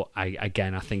 But I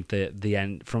think the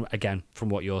end from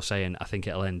what you're saying, I think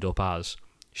it'll end up as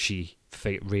she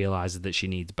realizes that she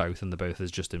needs both, and the both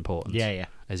is just important. Yeah.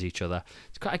 As each other.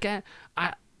 It's quite, again,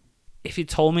 if you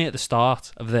told me at the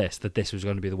start of this that this was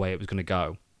going to be the way it was going to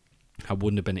go, I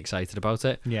wouldn't have been excited about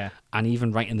it. Yeah. And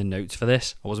even writing the notes for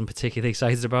this, I wasn't particularly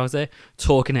excited about it.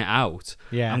 Talking it out,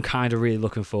 Yeah. I'm kind of really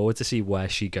looking forward to see where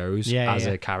she goes as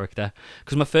Yeah. a character.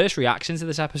 Because my first reaction to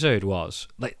this episode was,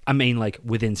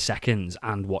 within seconds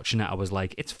and watching it, I was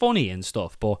like, it's funny and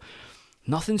stuff, but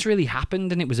nothing's really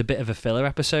happened, and it was a bit of a filler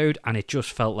episode, and it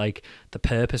just felt like the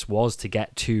purpose was to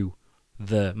get to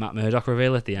the Matt Murdock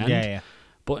reveal at the end. Yeah.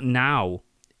 But now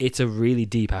it's a really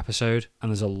deep episode,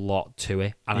 and there's a lot to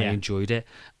it, and I enjoyed it.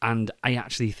 And I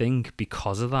actually think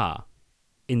because of that,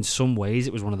 in some ways,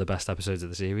 it was one of the best episodes of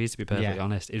the series, to be perfectly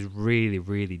honest. It's really,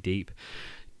 really deep.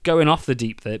 Going off the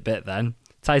deep bit then,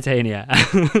 Titania.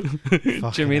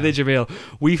 Jameela Jamil.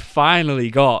 We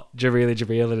finally got Jameela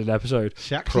Jamil in an episode.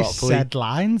 She actually properly. said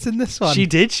lines in this one. She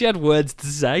did. She had words to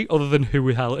say other than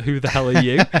who the hell are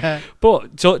you?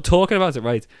 But talking about it,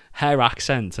 right, her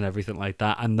accent and everything like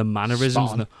that, and the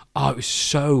mannerisms. It was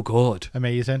so good.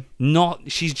 Amazing.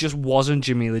 She just wasn't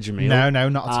Jameela Jamil. No,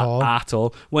 not at all. At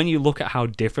all. When you look at how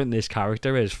different this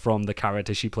character is from the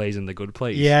character she plays in The Good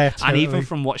Place. Yeah, totally. And even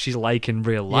from what she's like in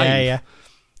real life. Yeah.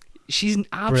 She's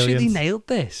absolutely nailed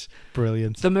this.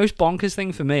 Brilliant. The most bonkers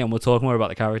thing for me, and we'll talk more about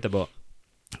the character, but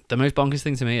the most bonkers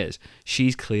thing to me is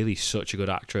she's clearly such a good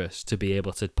actress to be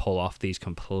able to pull off these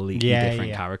completely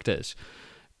different characters.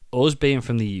 Us being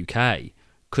from the UK,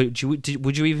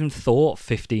 would you even thought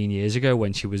 15 years ago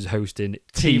when she was hosting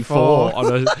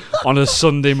T4 on a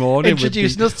Sunday morning,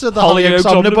 introducing us to the Hollyoaks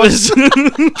Omnibus?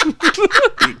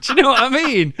 Do you know what I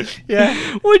mean?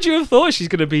 Yeah. Would you have thought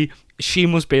she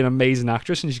must be an amazing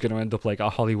actress and she's going to end up like a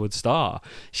Hollywood star?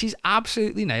 She's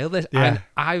absolutely nailed this. Yeah.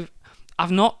 And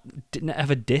I've not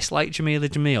ever disliked Jameela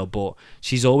Jamil, but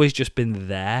she's always just been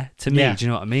there to me. Yeah. Do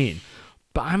you know what I mean?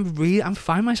 But I'm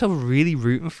find myself really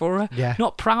rooting for her. Yeah.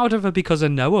 Not proud of her because I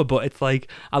know her, but it's like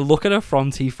I look at her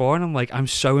from T4 and I'm like, I'm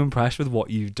so impressed with what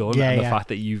you've done and the fact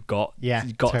that you've got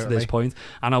to this point.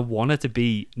 And I want her to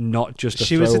be not just a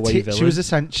throwaway villain. She was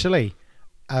essentially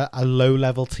a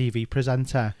low-level TV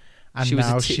presenter, and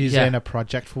she's in a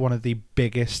project for one of the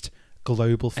biggest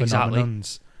global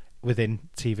phenomenons within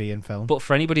TV and film. But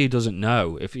for anybody who doesn't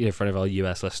know, for any of our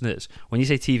US listeners, when you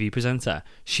say TV presenter,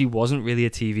 she wasn't really a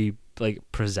TV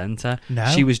presenter. No.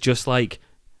 She was just like,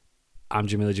 I'm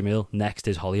Jameela Jamil, next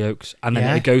is Hollyoaks. And then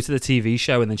it'd go to the TV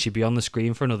show and then she'd be on the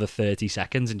screen for another 30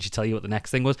 seconds and she'd tell you what the next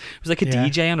thing was. It was like a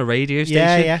DJ on a radio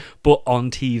station, but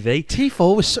on TV.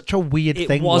 T4 was such a weird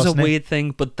thing, wasn't it? It was a weird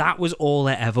thing, but that was all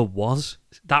it ever was.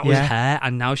 That was her,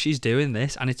 and now she's doing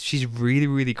this, and she's really,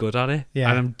 really good at it.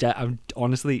 Yeah. And I'm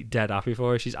honestly dead happy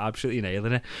for her. She's absolutely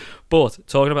nailing it. But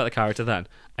talking about the character then,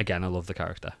 again, I love the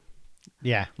character.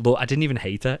 Yeah. Look, I didn't even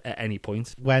hate her at any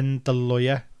point. When the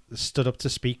lawyer stood up to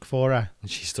speak for her.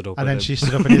 And she stood up. And then she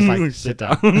stood up and he's like, sit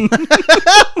down.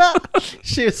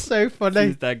 She was so funny.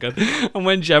 She's that good. And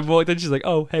when Jem walked in, she's like,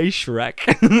 oh, hey, Shrek.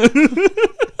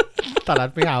 That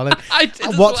had me howling.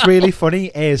 What's really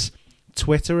funny is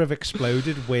Twitter have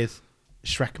exploded with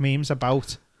Shrek memes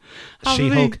about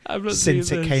She-Hulk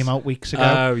since it came out weeks ago.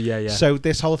 Oh, yeah. So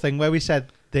this whole thing where we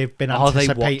said they've been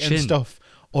anticipating stuff,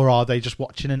 or are they just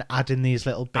watching and adding these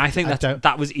little bits? I think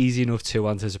that was easy enough to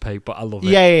anticipate, but I love it.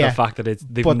 Yeah. The fact that they've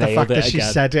nailed it But the fact that she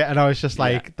again. said it, and I was just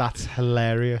like, that's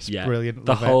hilarious, brilliant.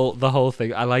 The whole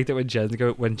thing. I liked it when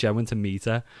Jen went to meet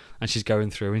her, and she's going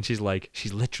through, and she's like,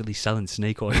 she's literally selling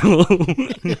snake oil,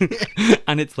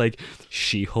 and it's like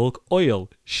She-Hulk oil,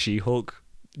 She-Hulk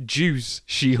juice,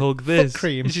 She-Hulk this,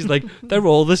 cream. And she's like, they're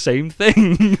all the same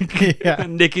thing. Yeah.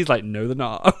 And Nikki's like, no, they're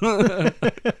not.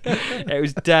 It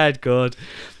was dead good.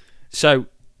 So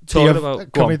talking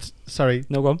about go on.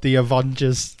 The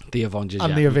Avengers. The Avengers,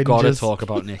 and yeah. the Avengers. We've got to talk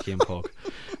about Nikki and Pug.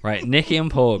 Right, Nikki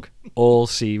and Pug, all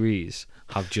series,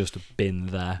 have just been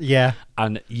there. Yeah.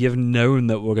 And you've known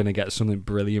that we're going to get something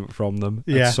brilliant from them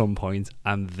at some point,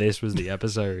 and this was the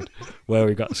episode where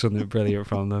we got something brilliant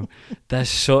from them. They're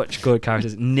such good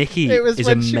characters. Nikki is amazing. It was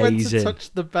when she went to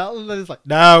touch the bell and then it's like,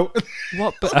 no.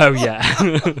 What? Oh, yeah.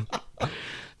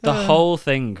 The whole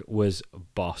thing was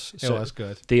boss. It was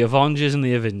good. The Avengers and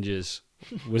the Avengers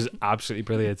was absolutely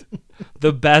brilliant.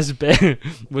 The best bit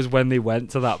was when they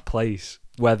went to that place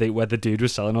where the dude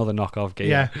was selling all the knockoff gear.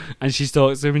 Yeah. And she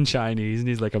talks to him in Chinese and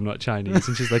he's like, I'm not Chinese.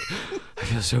 And she's like, I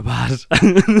feel so bad.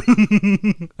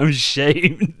 I'm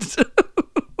ashamed.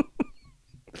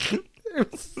 It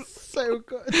was so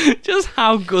good. Just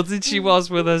how gutted she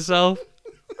was with herself.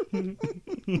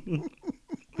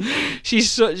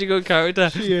 She's such a good character.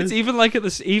 She is. It's even like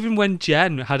even when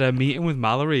Jen had her meeting with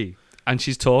Mallory and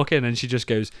she's talking and she just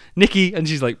goes, Nikki, and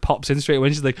she's like pops in straight away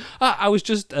and she's like, I was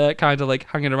just kind of like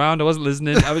hanging around, I wasn't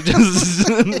listening, I was just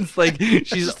it's like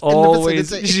she's just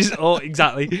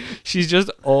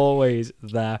always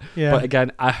there. Yeah. But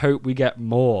again, I hope we get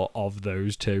more of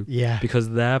those two. Yeah. Because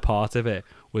their part of it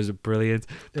was brilliant.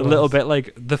 The little bit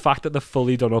like the fact that they're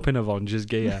fully done up in Avengers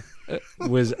gear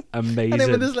was amazing. And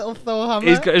him with his little Thor hammer.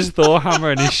 He's got his Thor hammer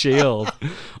and his shield,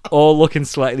 all looking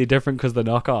slightly different because they're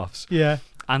knockoffs. Yeah.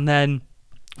 And then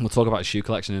We'll talk about his shoe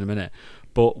collection in a minute.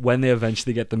 But when they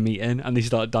eventually get the meeting and they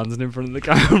start dancing in front of the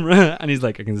camera, and he's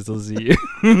like, I can still see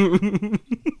you.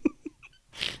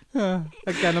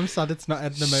 Again, I'm sad it's not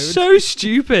Edna Mode. So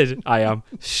stupid. I am.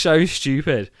 So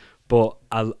stupid. But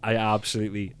I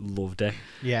absolutely loved it.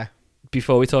 Yeah.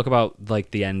 Before we talk about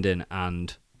like the ending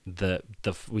and the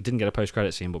we didn't get a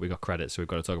post-credit scene, but we got credits, so we've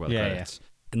got to talk about the credits.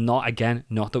 Not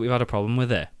that we've had a problem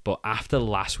with it, but after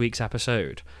last week's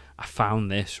episode, I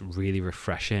found this really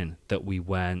refreshing that we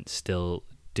weren't still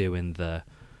doing the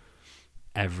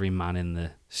every man in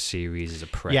the series is a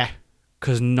prick. Yeah.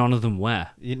 Because none of them were.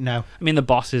 No. I mean, the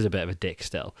boss is a bit of a dick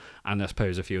still, and I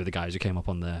suppose a few of the guys who came up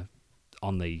on the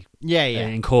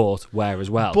in court were as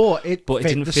well. But it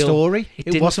didn't feel story. It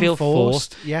didn't wasn't feel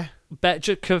forced. Yeah. But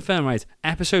just confirm, right?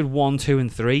 Episode 1, 2,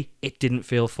 and 3, it didn't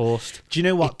feel forced. Do you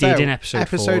know what? It did in episode 4.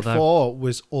 Episode 4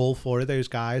 was all 4 of those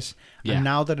guys. Yeah. And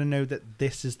now that I know that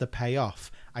this is the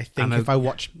payoff, I think if I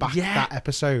watched back that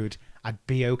episode, I'd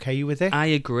be okay with it. I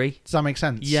agree. Does that make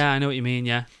sense? Yeah, I know what you mean.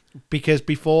 Yeah. Because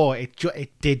before it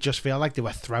did just feel like they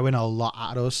were throwing a lot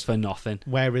at us for nothing.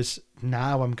 Whereas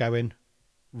now I'm going,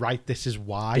 right, this is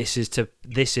why. This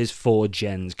is for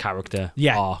Jen's character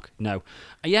arc. No.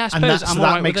 Yeah, I suppose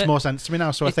that makes more sense to me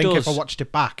now. So I think does. if I watched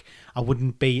it back, I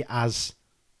wouldn't be as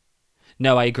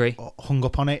No, I agree. hung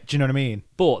up on it. Do you know what I mean?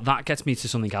 But that gets me to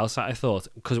something else that I thought,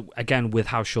 because again, with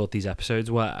how short these episodes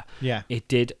were, it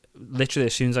did literally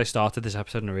as soon as I started this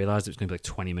episode and I realised it was going to be like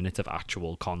 20 minutes of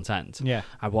actual content. Yeah.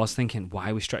 I was thinking,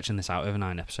 why are we stretching this out over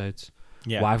 9 episodes?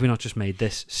 Yeah. Why have we not just made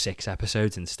this 6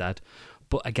 episodes instead?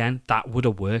 But again, that would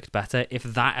have worked better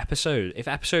if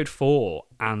episode 4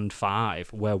 and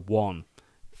 5 were one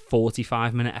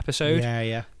 45-minute episode.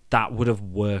 Yeah. That would have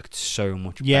worked so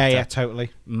much better. Yeah,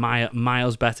 totally.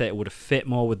 Miles better. It would have fit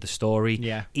more with the story.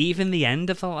 Yeah. Even the end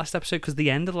of the last episode, because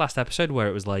the end of the last episode where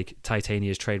it was like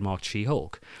Titania's trademarked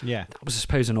She-Hulk, yeah, that was, I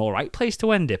suppose, an alright place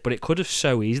to end it, but it could have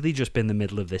so easily just been the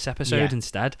middle of this episode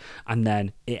instead, and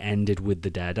then it ended with the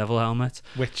Daredevil helmet.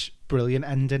 Which, brilliant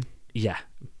ending. Yeah,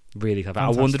 really clever.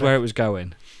 Fantastic. I wondered where it was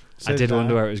going. So I did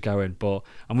wonder where it was going,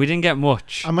 and we didn't get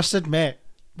much. I must admit,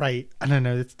 right, I don't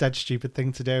know, it's a dead stupid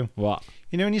thing to do. What?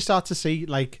 You know when you start to see,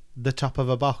 like, the top of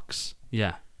a box?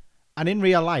 Yeah. And in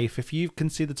real life, if you can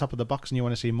see the top of the box and you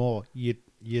want to see more, you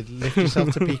lift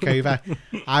yourself to peek over.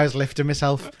 I was lifting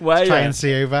myself to try and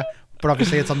see over. But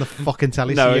obviously it's on the fucking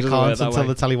telly, so you can't until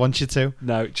the telly wants you to.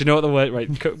 No. Do you know what the word,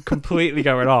 right, completely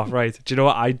going off, right? Do you know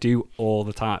what I do all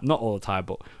the time? Not all the time,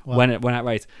 but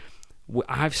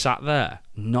I've sat there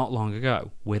not long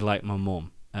ago with, like, my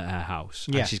mum at her house,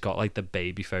 and she's got like the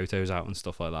baby photos out and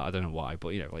stuff like that. I don't know why,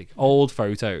 but you know, like old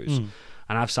photos,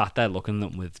 and I've sat there looking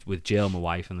at them with Jill, my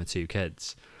wife, and the 2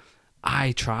 kids.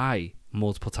 I try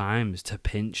multiple times to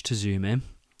pinch to zoom in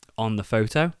on the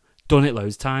photo. Done it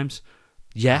loads of times.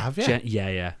 Yeah, have you?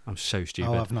 Yeah. I'm so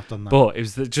stupid. Oh, I've not done that. But it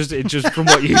was just from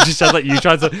what you just said, like you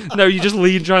tried to. No, you just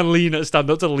try and lean, stand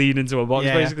up to lean into a box,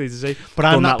 basically to see. But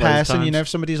I'm that person. You know, if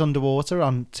somebody's underwater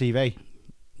on TV,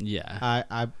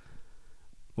 I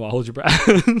hold your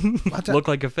breath. Look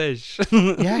like a fish.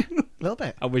 Yeah, a little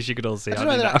bit. I wish you could all see. I don't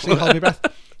know that actually hold my breath.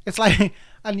 It's like,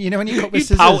 and you know when you cut with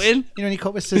scissors. Pouting? You know when you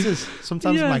cut with scissors.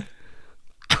 Sometimes I'm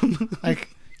like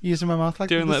using my mouth like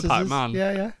doing like Pac Man.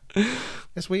 Yeah.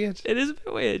 It's weird. It is a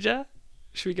bit weird, yeah.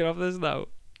 Should we get off this now?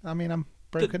 I mean, I'm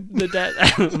broken.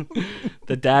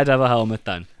 The Daredevil helmet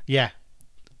then. Yeah.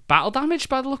 Battle damage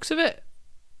by the looks of it.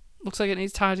 Looks like it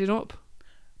needs tidying up.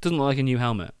 Doesn't look like a new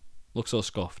helmet. Looks all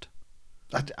scuffed.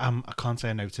 I can't say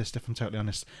I noticed, if I'm totally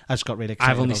honest. I just got really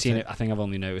excited. I've only seen it. I think I've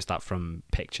only noticed that from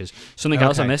pictures. Something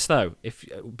else I missed though.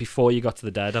 Before you got to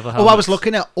the Daredevil helmet. I was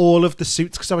looking at all of the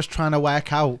suits because I was trying to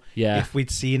work out if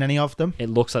we'd seen any of them. It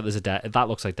looks like that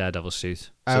looks like Daredevil's suit.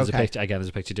 So there's a picture again. There's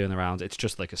a picture doing the rounds. It's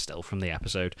just like a still from the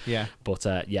episode. Yeah. But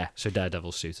so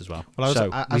Daredevil's suit as well. Well,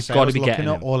 we've got to be looking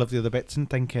at all of the other bits and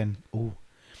thinking, ooh.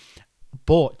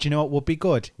 But do you know what would be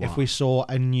good if we saw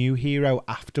a new hero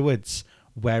afterwards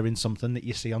wearing something that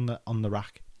you see on the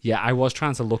rack? Yeah, I was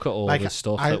trying to look at all the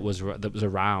stuff that was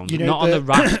around, you know, not on the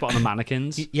racks but on the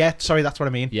mannequins. Yeah, sorry, that's what I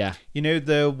mean. Yeah, you know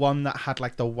the one that had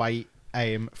like the white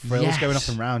frills going up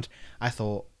and round. I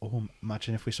thought,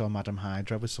 imagine if we saw Madam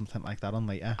Hydra with something like that on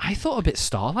later. I thought a bit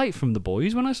Starlight from The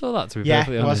Boys when I saw that. To be yeah,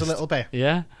 perfectly it honest. was a little bit.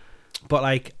 Yeah, but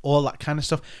like all that kind of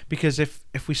stuff, because if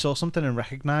we saw something and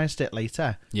recognised it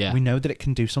later, we know that it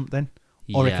can do something,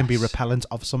 or it can be repellent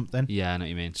of something. Yeah, I know what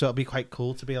you mean. So it'll be quite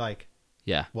cool to be like,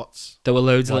 yeah, there were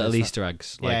loads of little Easter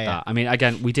eggs like that. Yeah. I mean,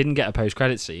 again, we didn't get a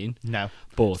post-credit scene. No,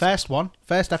 but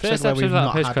first episode where we've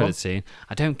not had post-credit one. scene.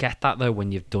 I don't get that though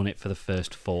when you've done it for the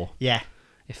first 4. Yeah,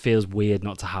 It feels weird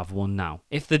not to have one now.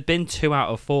 If there'd been 2 out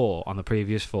of 4 on the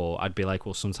previous 4, I'd be like,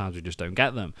 well, sometimes we just don't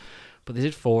get them. But they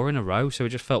did 4 in a row, so it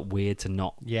just felt weird to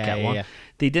not get one.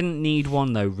 They didn't need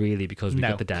one, though, really, because we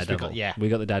got the Daredevil. We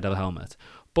got the Daredevil helmet.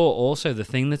 But also, the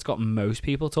thing that's got most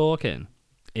people talking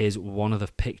is one of the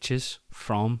pictures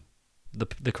from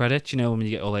the credits. You know, when you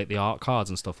get all like the art cards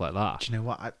and stuff like that. Do you know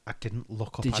what? I didn't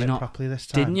look up at it properly this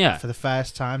time. Didn't you? For the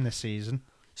first time this season.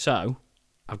 So,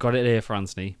 I've got it here for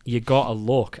Anthony. You got to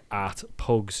look at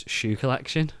Pug's shoe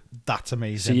collection. That's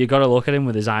amazing. So you got to look at him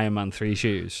with his Iron Man 3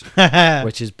 shoes,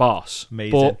 which is boss.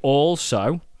 Amazing. But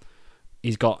also,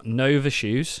 he's got Nova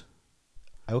shoes.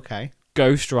 Okay.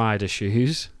 Ghost Rider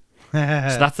shoes. So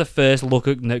that's the first look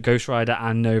at Ghost Rider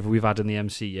and Nova we've had in the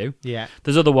MCU. Yeah.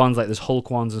 There's other ones, like there's Hulk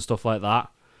ones and stuff like that.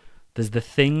 There's the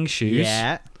Thing shoes.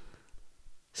 Yeah.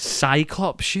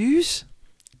 Cyclops shoes.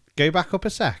 Go back up a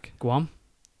sec. Go on.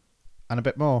 And a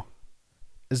bit more.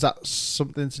 Is that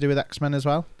something to do with X-Men as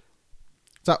well?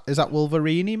 Is that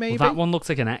Wolverine maybe? Well, that one looks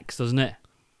like an X, doesn't it?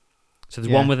 So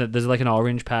there's one with there's like an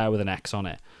orange pair with an X on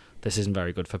it. This isn't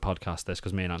very good for podcast,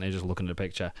 because me and Anthony are just looking at a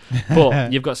picture.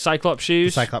 But you've got Cyclops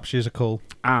shoes. The Cyclops shoes are cool.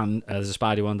 And there's a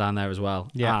Spidey one down there as well.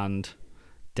 Yeah. And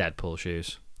Deadpool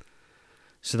shoes.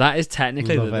 So that is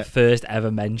technically the first ever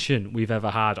mention we've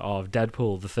ever had of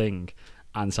Deadpool, the Thing,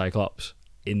 and Cyclops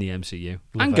in the MCU.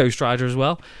 And Ghost Rider as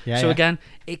well. So again,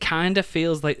 it kind of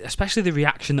feels like, especially the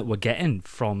reaction that we're getting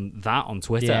from that on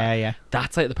Twitter. Yeah.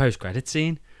 That's like the post-credit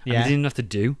scene. And they didn't even have to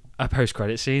do a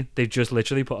post-credit scene. They've just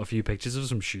literally put a few pictures of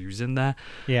some shoes in there.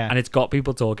 Yeah. And it's got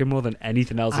people talking more than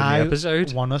anything else in the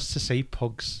episode. I want us to see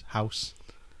Pug's house.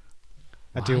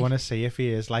 Why? I do want to see if he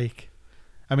is like...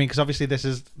 I mean, because obviously this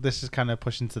is kind of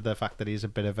pushing to the fact that he's a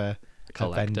bit of a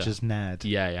Avengers nerd.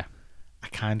 Yeah. I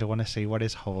kind of want to see what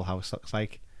his whole house looks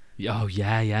like. Oh,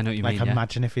 yeah, I know what you mean. Like,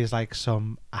 imagine if he's like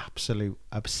some absolute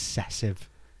obsessive.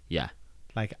 Yeah.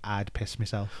 Like, I'd piss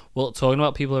myself. Well, talking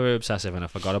about people who are obsessive, and I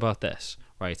forgot about this,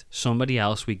 right? Somebody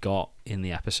else we got in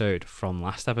the episode from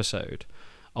last episode,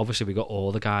 obviously we got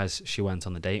all the guys she went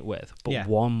on the date with, but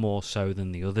one more so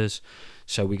than the others.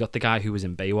 So we got the guy who was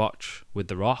in Baywatch with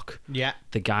The Rock. Yeah.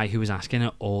 The guy who was asking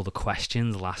her all the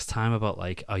questions last time about,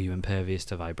 like, are you impervious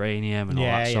to vibranium and all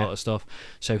that sort of stuff.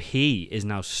 So he is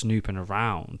now snooping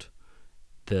around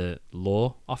the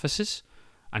law offices,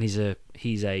 and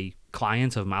he's a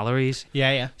client of Mallory's.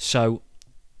 Yeah. So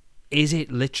is it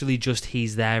literally just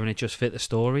he's there and it just fit the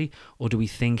story, or do we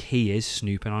think he is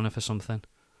snooping on her for something?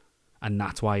 And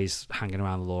that's why he's hanging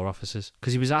around the law offices?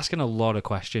 Because he was asking a lot of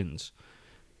questions.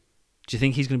 Do you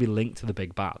think he's going to be linked to the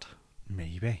big bad?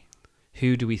 Maybe.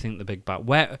 Who do we think the big bad...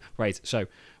 Right, so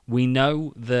we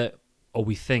know that, or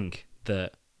we think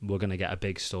that we're going to get a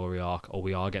big story arc, or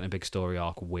we are getting a big story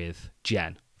arc with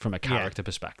Jen from a character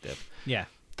perspective. Yeah.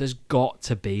 There's got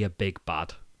to be a big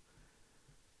bad.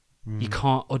 You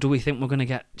can't... Or do we think we're going to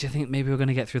get... Do you think maybe we're going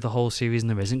to get through the whole series and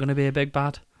there isn't going to be a big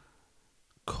bad?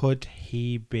 Could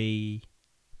he be...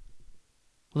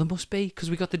 Well, there must be,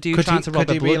 because we got the dude trying to rob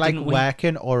Could a he blood, be like didn't we?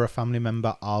 working or a family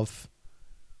member of...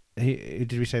 Who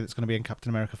did we say that's going to be in Captain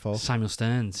America 4? Samuel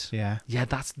Stearns. Yeah. Yeah,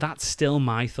 that's still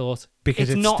my thought. Because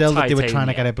it's not still that they were Titania. trying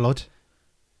to get her blood.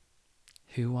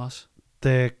 Who was?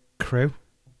 The crew.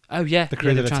 Oh, yeah. The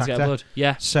crew they were that trying to get attacked her her. blood.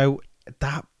 Yeah. So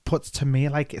that puts to me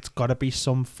like it's got to be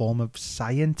some form of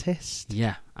scientist.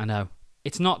 Yeah, I know.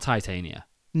 It's not Titania.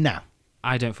 No.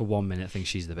 I don't for 1 minute think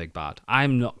she's the big bad.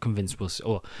 I'm not convinced we'll see,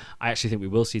 or I actually think we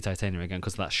will see Titania again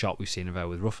because of that shot we've seen of her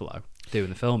with Ruffalo doing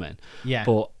the filming. Yeah.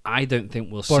 But I don't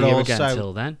think we'll see her again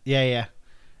till then. Yeah.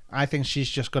 I think she's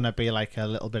just going to be like a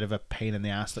little bit of a pain in the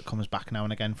ass that comes back now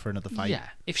and again for another fight. Yeah.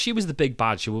 If she was the big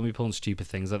bad, she wouldn't be pulling stupid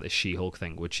things like the She-Hulk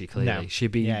thing, would she, clearly? No.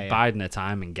 She'd be biding her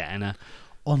time and getting her.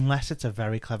 Unless it's a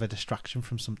very clever distraction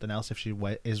from something else if she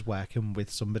is working with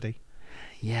somebody.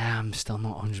 Yeah, I'm still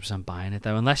not 100% buying it,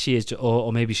 though. Unless she is,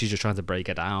 or maybe she's just trying to break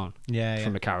her down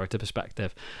from a character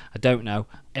perspective. I don't know.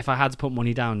 If I had to put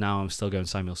money down now, I'm still going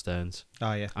Samuel Stearns.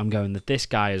 Oh, yeah. I'm going that this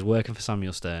guy is working for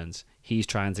Samuel Stearns. He's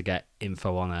trying to get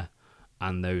info on her,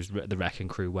 and the Wrecking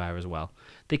Crew were as well.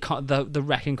 They can't. The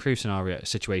Wrecking Crew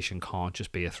situation can't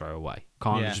just be a throwaway.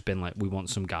 Can't have just been like, we want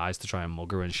some guys to try and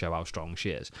mug her and show how strong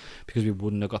she is, because we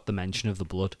wouldn't have got the mention of the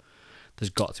blood. There's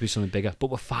got to be something bigger. But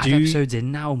we're 5 episodes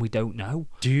in now and we don't know.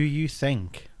 Do you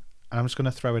think... And I'm just going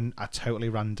to throw in a totally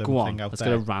random thing out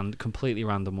there. Let's get a completely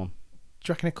random one. Do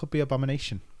you reckon it could be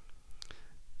Abomination?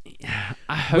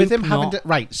 I hope with him not.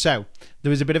 Right, so there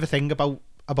was a bit of a thing about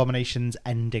Abomination's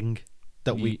ending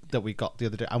that we got the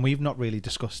other day, and we've not really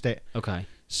discussed it. Okay.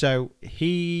 So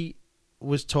he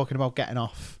was talking about getting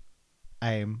off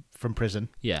from prison.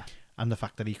 Yeah. and the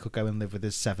fact that he could go and live with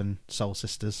his 7 soul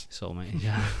sisters. Soulmate,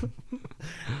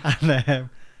 yeah.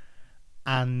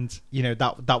 And you know,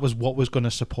 that was what was going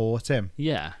to support him.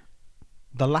 Yeah.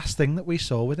 The last thing that we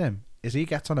saw with him is he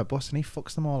gets on a bus and he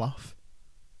fucks them all off.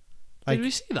 Like, did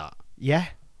we see that? Yeah.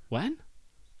 When?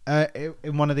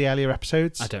 In one of the earlier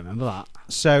episodes. I don't remember that.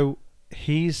 So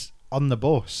he's on the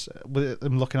bus with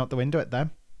him looking out the window at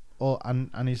them,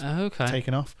 and he's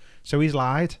taken off. So he's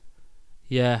lied.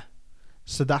 Yeah.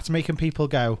 So that's making people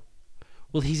go,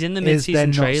 well, he's in the is there mid-season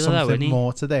not trailer, though, something isn't he?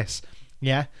 more to this?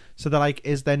 Yeah. So they're like,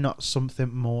 is there not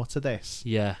something more to this?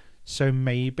 Yeah. So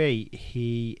maybe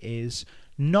he is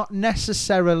not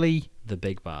necessarily... The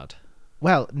big bad.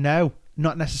 Well, no,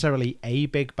 not necessarily a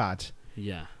big bad.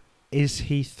 Yeah. Is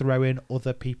he throwing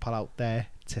other people out there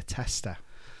to test her?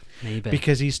 Maybe.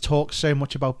 Because he's talked so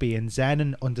much about being zen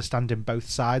and understanding both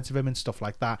sides of him and stuff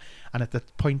like that. And at the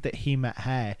point that he met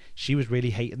her, she was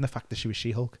really hating the fact that she was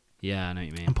She-Hulk. Yeah, I know what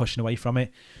you mean. And pushing away from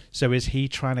it. So is he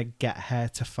trying to get her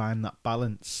to find that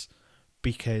balance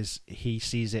because he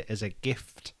sees it as a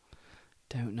gift?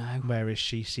 Don't know. Whereas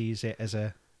she sees it as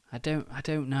a... I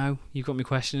don't know. You've got me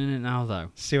questioning it now, though.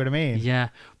 See what I mean? Yeah,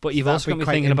 but you've That'd also got be me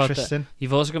quite thinking about interesting.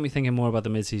 You've also got me thinking more about the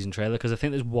mid-season trailer, because I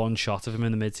think there's one shot of him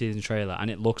in the mid-season trailer,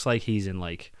 and it looks like he's in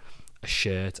like a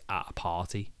shirt at a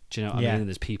party. Do you know what I mean? And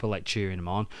there's people like cheering him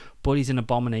on, but he's in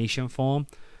abomination form,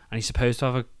 and he's supposed to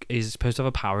have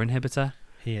a power inhibitor.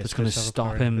 That's going to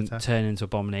stop him turning into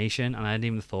abomination, and I hadn't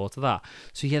even thought of that.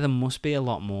 So yeah, there must be a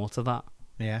lot more to that.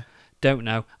 Yeah. Don't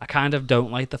know. I kind of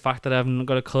don't like the fact that I haven't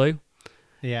got a clue.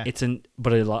 Yeah.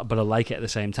 But I like it at the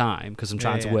same time, because I'm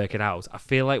trying to work it out. I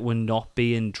feel like we're not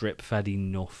being drip fed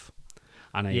enough,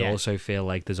 and I also feel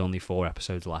like there's only 4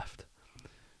 episodes left,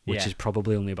 which is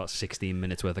probably only about 16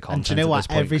 minutes worth of content. And do you know at what? this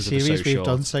point, Every series we've short.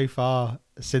 done so far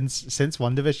since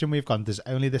WandaVision, we've gone, there's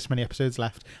only this many episodes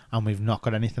left, and we've not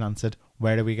got anything answered.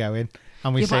 Where are we going?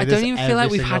 And we Yeah, say but I this don't even feel like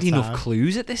every we've had single enough time.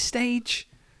 clues at this stage.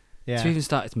 Yeah. To even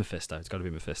start, it's Mephisto. It's got to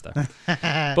be Mephisto.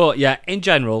 But yeah, in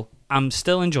general, I'm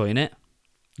still enjoying it.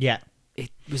 Yeah.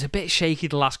 It was a bit shaky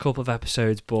the last couple of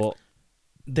episodes, but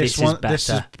This is better. This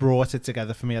has brought it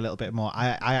together for me a little bit more.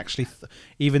 I actually,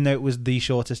 even though it was the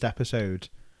shortest episode,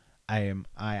 I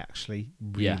actually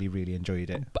really enjoyed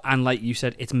it. And like you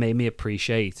said, it's made me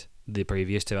appreciate the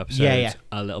previous 2 episodes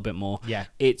a little bit more. Yeah.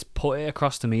 It's put it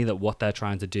across to me that what they're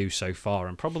trying to do so far,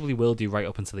 and probably will do right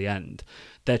up until the end,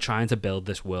 they're trying to build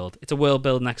this world. It's a world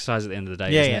building exercise at the end of the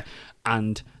day, isn't it?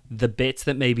 And the bits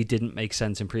that maybe didn't make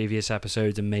sense in previous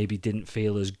episodes and maybe didn't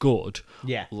feel as good,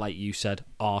 like you said,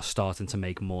 are starting to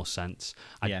make more sense.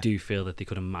 I do feel that they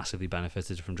could have massively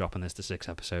benefited from dropping this to 6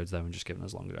 episodes, though, and just giving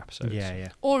us longer episodes.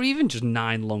 Or even just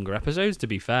 9 longer episodes, to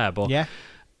be fair. But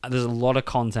there's a lot of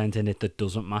content in it that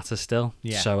doesn't matter still.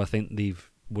 So I think they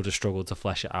would have struggled to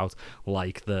flesh it out,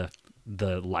 like the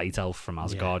light elf from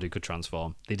Asgard who could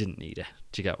transform. They didn't need it.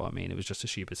 Do you get what I mean? It was just a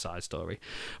stupid side story.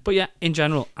 But yeah, in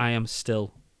general, I am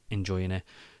still enjoying it.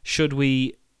 Should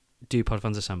we do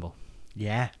Podfans Assemble?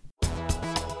 Yeah.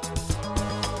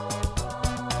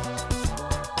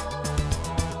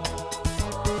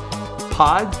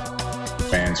 Fans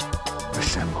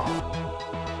Assemble.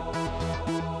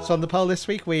 So on the poll this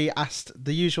week, we asked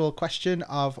the usual question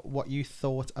of what you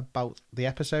thought about the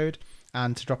episode,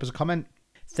 and to drop us a comment.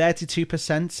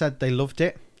 32% said they loved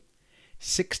it.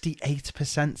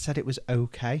 68% said it was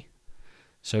okay.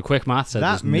 So quick math said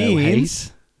that there's no hate.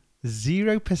 means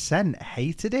 0%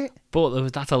 hated it.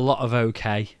 But that's a lot of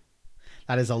okay.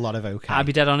 That is a lot of okay. I'll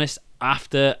be dead honest.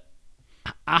 After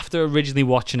originally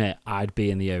watching it, I'd be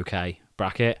in the okay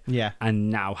bracket. Yeah.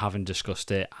 And now having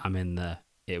discussed it, I'm in the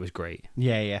it was great.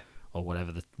 Yeah. Or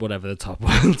whatever the top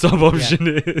option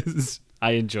is.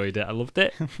 I enjoyed it. I loved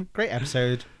it. Great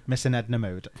episode. Missing Edna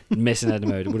Mode. Missing Edna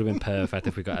Mode. It would have been perfect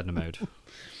if we got Edna Mode.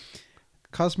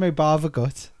 Cosmo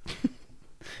Barvagut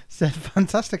said,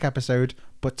 fantastic episode,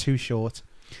 but too short.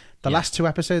 The last 2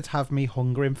 episodes have me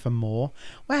hungering for more.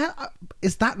 Well,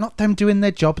 is that not them doing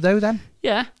their job, though, then?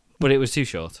 Yeah, but it was too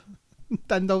short.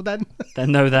 Then.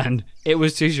 Then. It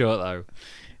was too short, though.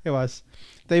 It was.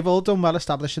 They've all done well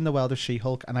establishing the world of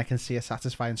She-Hulk, and I can see a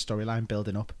satisfying storyline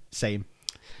building up. Same.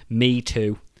 Me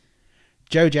too.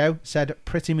 Jojo said,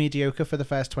 pretty mediocre for the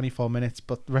first 24 minutes,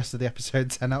 but the rest of the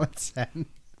episode, 10 out of 10.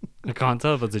 I can't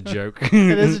tell if it's a joke. It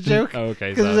is a joke. Oh, okay.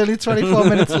 Because it's only 24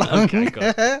 minutes long. Okay,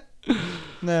 cool.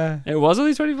 No. It was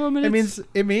only 24 minutes?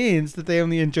 It means that they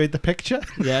only enjoyed the picture.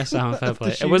 Yeah, sound fair of the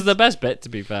play. It was shoes. the best bit, to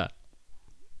be fair.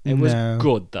 It was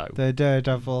good, though. The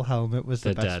Daredevil helmet was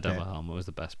the best Daredevil bit. helmet was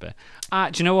the best bit.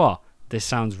 Do you know what? This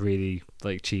sounds really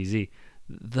like cheesy.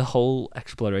 the whole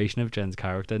exploration of Jen's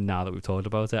character, now that we've talked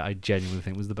about it, I genuinely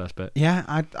think was the best bit. Yeah,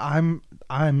 I'm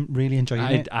really enjoying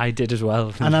it. I did as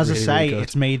well. And as really, I say, really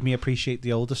it's made me appreciate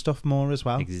the older stuff more as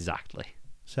well. exactly.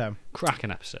 So,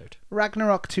 Cracking episode.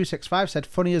 Ragnarok265 said,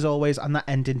 funny as always, and that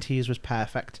ending tease was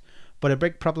perfect. But a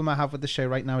big problem I have with the show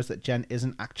right now is that Jen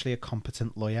isn't actually a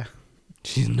competent lawyer.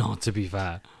 She's not, to be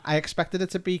fair. I expected her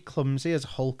to be clumsy as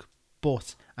Hulk,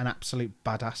 but an absolute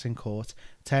badass in court.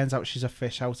 Turns out she's a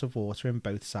fish out of water in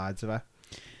both sides of her.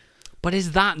 But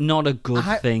is that not a good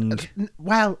thing?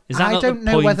 Well, Is that I not don't the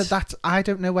know point? whether I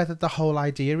don't know whether the whole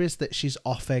idea is that she's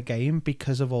off her game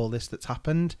because of all this that's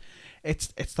happened. It's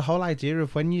the whole idea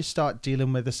of when you start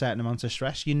dealing with a certain amount of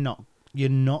stress, you're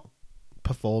not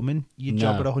performing your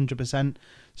job at 100%.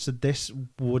 So this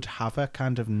would have her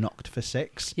kind of knocked for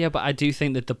 6. Yeah, but I do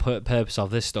think that the purpose of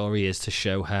this story is to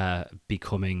show her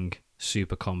becoming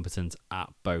super competent at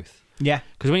both. Yeah.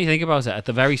 Because when you think about it, at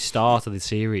the very start of the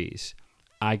series,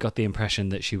 I got the impression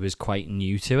that she was quite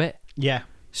new to it. Yeah.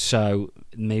 So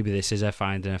maybe this is her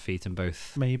finding her feet in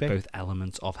both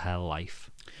elements of her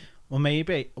life. Well,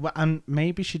 maybe. Well, and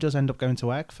maybe she does end up going to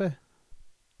work for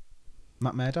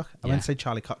Matt Murdock. I wouldn't say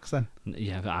Charlie Cox then.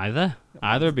 Yeah, but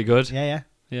either would be good. Yeah.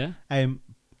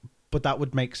 But that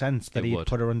would make sense that he'd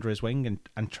put her under his wing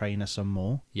and train her some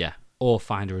more. Yeah. Or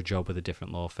find her a job with a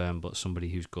different law firm, but somebody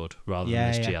who's good, rather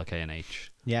than this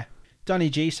GLK&H. Yeah. Donny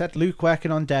G said, Luke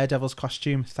working on Daredevil's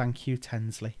costume. Thank you,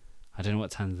 Tensley. I don't know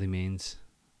what Tensley means,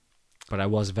 but I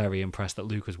was very impressed that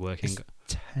Luke was working. Is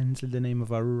Tensley the name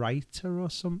of a writer or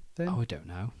something? Oh, I don't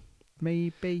know.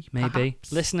 Maybe.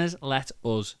 Perhaps. Listeners, let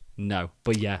us know.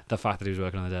 But yeah, the fact that he was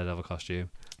working on the Daredevil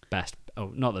costume,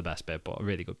 not the best bit, but a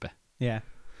really good bit. Yeah.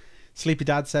 Sleepy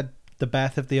Dad said, the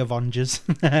birth of the Avengers.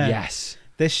 Yes.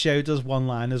 This show does one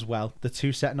line as well. The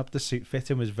two setting up the suit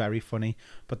fitting was very funny,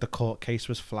 but the court case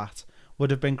was flat.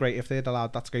 Would have been great if they had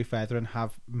allowed that to go further and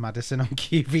have Madison on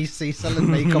QVC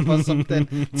selling makeup or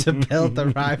something to build the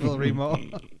rivalry more.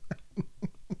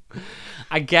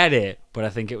 I get it, but I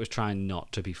think it was trying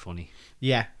not to be funny.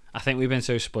 Yeah. I think we've been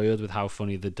so spoiled with how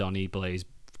funny the Donny Blaze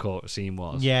court scene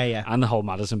was. Yeah. And the whole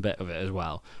Madison bit of it as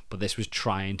well. But this was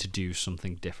trying to do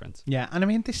something different. Yeah, and I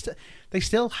mean, they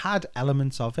still had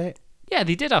elements of it. Yeah,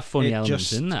 they did have funny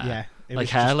elements in there. Yeah. Like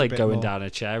her going down a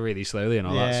chair really slowly and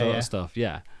all that sort of stuff.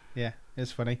 Yeah. Yeah,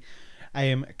 it's funny.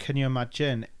 Can you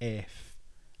imagine if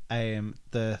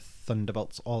the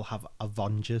Thunderbolts all have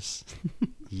Avengers?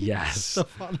 Yes.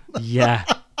 Yeah,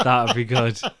 that would be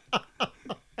good.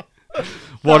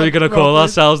 What are we going to call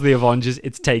ourselves? The Avengers?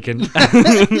 It's taken. The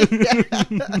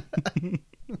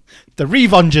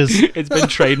Revengers. It's been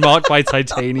trademarked by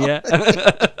Titania.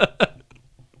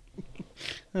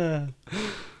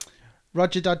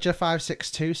 Roger Dodger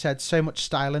 562 said, so much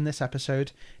style in this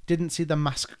episode. Didn't see the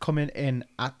mask coming in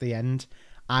at the end.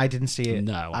 I didn't see it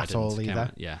at all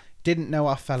either. Yeah. Didn't know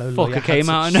our fellow lawyer Fucker came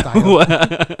out of style. nowhere.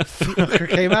 Fucker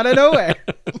came out of nowhere.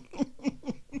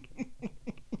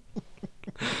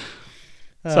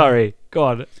 Sorry, go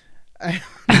on.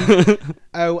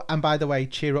 Oh, and by the way,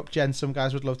 cheer up, Jen. Some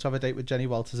guys would love to have a date with Jenny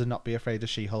Walters and not be afraid of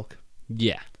She-Hulk.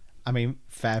 Yeah. I mean,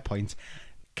 fair point.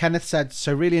 Kenneth said,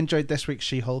 so really enjoyed this week's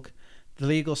She-Hulk. The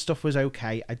legal stuff was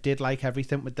okay. I did like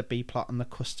everything with the B-plot and the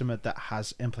customer that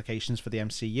has implications for the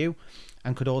MCU,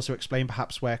 and could also explain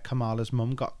perhaps where Kamala's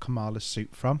mum got Kamala's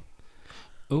suit from.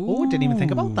 Oh, didn't even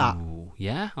think about that.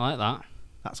 Yeah, I like that.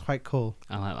 That's quite cool.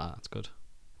 I like that. That's good.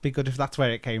 Be good if that's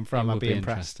where it came from. I'd be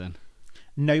impressed.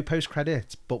 No post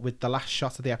credits, but with the last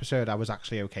shot of the episode, I was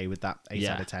actually okay with that. 8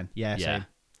 out of 10. Yeah. Same.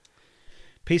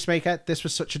 Peacemaker, this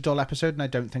was such a dull episode, and I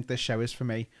don't think this show is for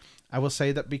me. I will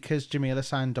say that because Jamila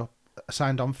signed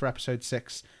on for episode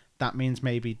 6, that means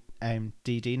maybe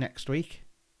DD next week.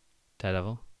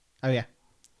 Daredevil. Oh yeah,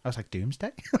 I was like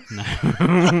Doomsday. No,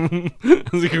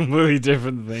 it's a completely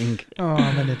different thing. Oh,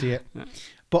 I'm an idiot.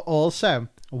 But also,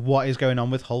 what is going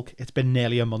on with Hulk? It's been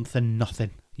nearly a month and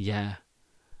nothing. Yeah,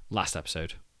 last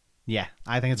episode. Yeah,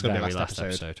 I think it's going to be last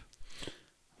episode.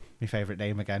 My favourite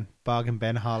name again. Bargain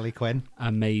Bin Harley Quinn.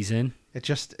 Amazing. It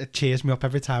cheers me up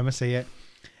every time I see it.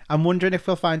 I'm wondering if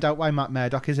we'll find out why Matt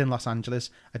Murdock is in Los Angeles.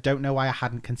 I don't know why I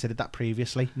hadn't considered that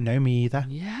previously. No, me either.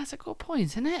 Yeah, that's a good point,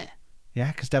 isn't it?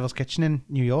 Yeah, because Devil's Kitchen in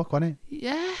New York, wasn't it?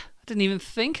 Yeah, I didn't even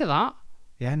think of that.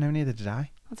 Yeah, no, neither did I.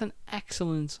 That's an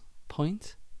excellent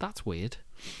point. That's weird.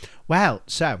 Well,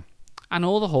 so... And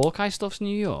all the Hawkeye stuff's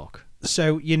New York.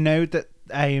 So, you know that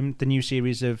the new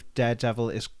series of Daredevil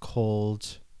is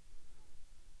called...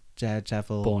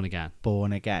 Daredevil...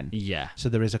 Born Again. Yeah. So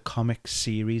there is a comic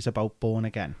series about Born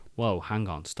Again. Whoa, hang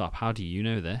on, stop. How do you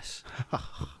know this?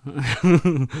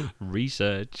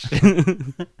 Research.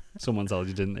 Someone told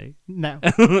you, didn't they? No.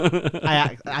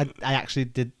 I actually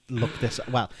did look this.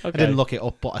 Well, I Okay. didn't look it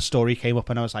up, but a story came up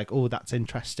and I was like, oh, that's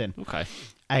interesting. Okay.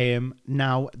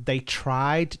 Now, they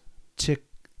tried to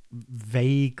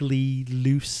vaguely,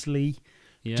 loosely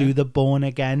Yeah. do the Born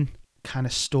Again kind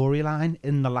of storyline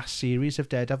in the last series of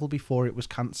Daredevil before it was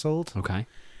cancelled. Okay.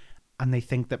 And they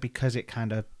think that because it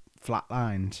kind of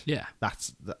flatlined, Yeah.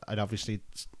 it obviously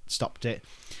stopped it.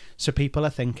 So people are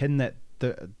thinking that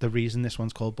the reason this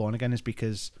one's called Born Again is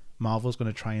because Marvel's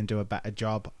going to try and do a better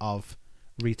job of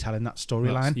retelling that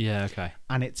storyline. Yeah. Okay.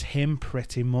 And it's him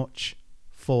pretty much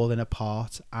falling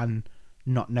apart and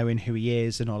not knowing who he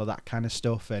is and all of that kind of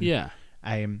stuff, and Yeah.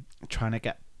 trying to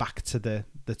get back to the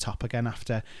top again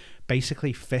after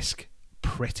basically Fisk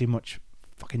pretty much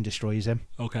fucking destroys him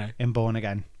Okay. in Born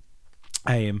Again.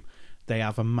 They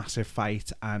have a massive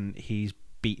fight and he's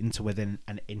beaten to within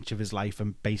an inch of his life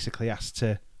and basically has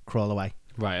to crawl away.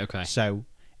 Right. Okay. So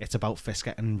it's about Fisk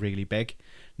getting really big.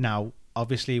 Now,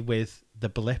 obviously, with the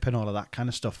blip and all of that kind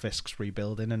of stuff, Fisk's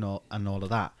rebuilding and all of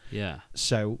that. Yeah.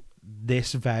 So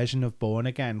this version of Born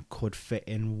Again could fit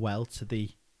in well to the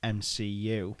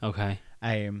MCU. Okay.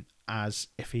 As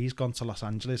if he's gone to Los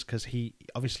Angeles, because he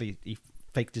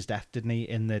faked his death, didn't he,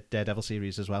 in the Daredevil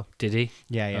series as well? Did he?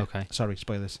 Yeah. Okay. Sorry,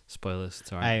 spoilers. Spoilers.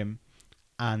 It's all right.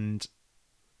 And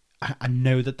I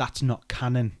know that that's not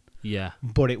canon, Yeah.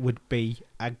 but it would be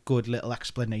a good little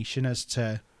explanation as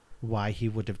to why he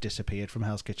would have disappeared from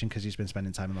Hell's Kitchen, because he's been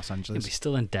spending time in Los He'll Angeles. be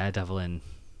still in Daredevil in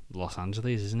Los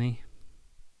Angeles, isn't he?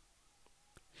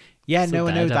 Yeah, Still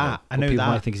no, I know Daredevil. that. I But know people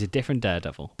might that. think he's a different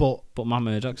Daredevil. But But Matt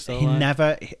Murdock's still he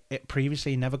alive.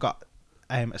 previously never got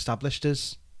established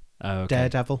as Oh, okay.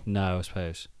 Daredevil. No, I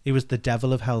suppose. He was the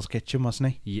devil of Hell's Kitchen,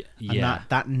 wasn't he? Yeah. And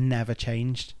that never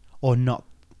changed, or not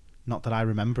that I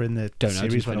remember in the Don't know,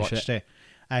 series didn't when I finish watched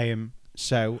it.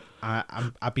 So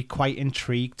I'd be quite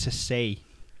intrigued to see.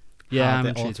 Yeah, how I'm they-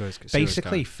 intrigued to see where it's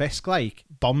Basically, going. Fisk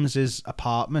bombs his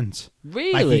apartment.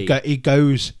 Really? Like he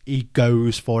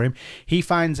goes for him. He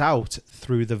finds out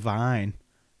through the Vine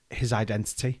his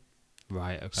identity.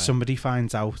 Right. Okay. Somebody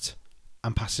finds out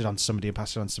and passes it on to somebody and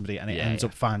passes it on to somebody, and it ends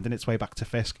up finding its way back to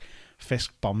Fisk.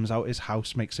 Fisk bombs out his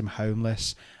house, makes him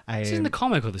homeless. Is this in the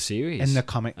comic or the series? In the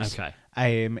comics. Okay.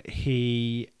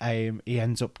 He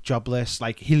ends up jobless.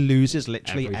 Like, he loses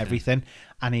literally everything,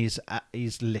 and he's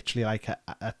literally like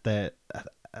at a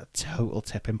total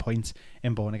tipping point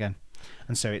in Born Again.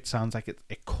 And so it sounds like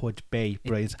it could be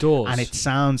brilliant. It does. And it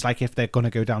sounds like if they're going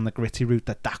to go down the gritty route,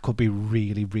 that could be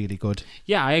really, really good.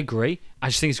 Yeah, I agree. I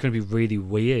just think it's going to be really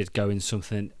weird going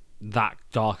something that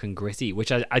dark and gritty,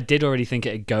 which I did already think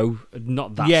it'd go,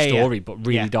 not that story, but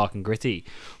really dark and gritty.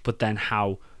 But then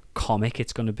how comic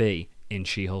it's going to be in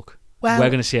She-Hulk. Well, we're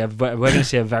going to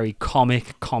see a very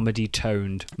comedy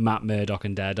toned Matt Murdock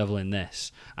and Daredevil in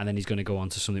this, and then he's going to go on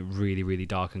to something really, really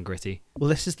dark and gritty. Well,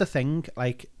 this is the thing,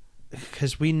 like,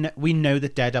 because we know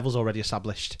that Daredevil's already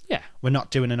established. Yeah. We're not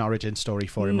doing an origin story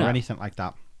for him No. or anything like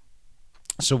that.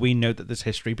 So we know that there's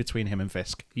history between him and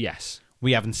Fisk. Yes.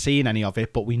 We haven't seen any of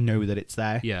it, but we know that it's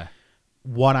there. Yeah.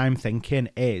 What I'm thinking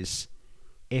is,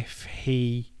 if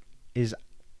he is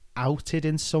outed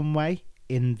in some way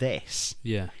in this,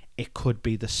 Yeah. it could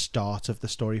be the start of the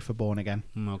story for Born Again.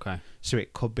 Okay. So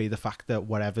it could be the fact that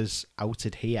whatever's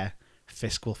outed here,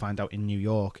 Fisk will find out in New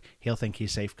York. He'll think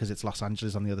he's safe because it's Los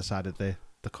Angeles on the other side of the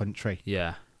country.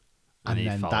 Yeah. And he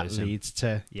then that follows him. leads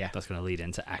to, That's going to lead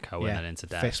into Echo and then into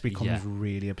Death. Fisk becomes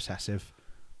really obsessive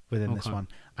within this Okay. one.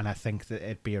 And I think that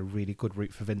it'd be a really good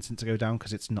route for Vincent to go down,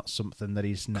 because it's not something that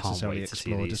he's necessarily wait to see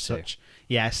explored these as two. such.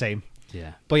 Yeah, same.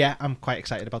 Yeah. But yeah, I'm quite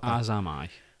excited about that. As am I.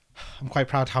 I'm quite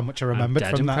proud how much I I'm remembered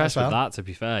dead from that impressed as well. with that, to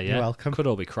be fair. Yeah. You're welcome. Could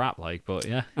all be crap, but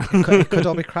yeah. It could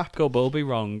all be crap. Could all be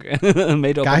wrong.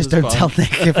 Made up Guys, on the don't spot. tell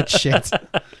Nick if it's shit.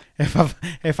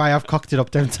 If I have cocked it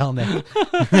up, don't tell Nick.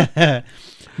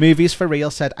 Movies for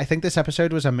Real said, I think this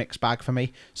episode was a mixed bag for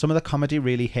me. Some of the comedy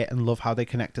really hit, and love how they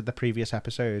connected the previous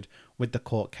episode with the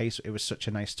court case. It was such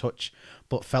a nice touch,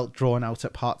 but felt drawn out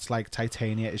at parts like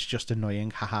Titania is just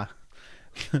annoying. Haha.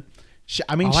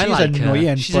 I mean, she's like her.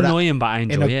 annoying. She's but annoying, but I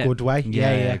enjoy in it. a good way. Yeah, Yeah,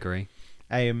 I yeah. agree.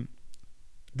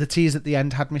 The tease at the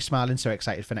end had me smiling, so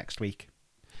excited for next week.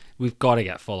 We've got to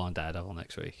get full on Daredevil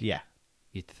next week. Yeah,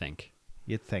 You'd think.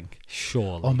 you'd think.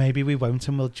 Surely. Or maybe we won't,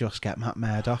 and we'll just get Matt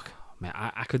Murdock. Man,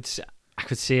 I could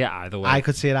see it either way. I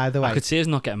could see it either way. I could see us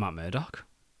not getting Matt Murdock.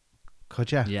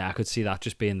 Could you? Yeah, I could see that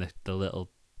just being the little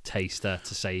taster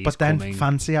to say he's But then coming.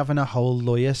 fancy having a whole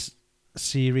lawyers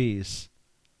series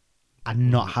and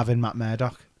not having Matt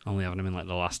Murdock. Only having him in like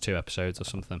the last 2 episodes or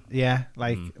something. Yeah,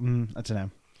 like I don't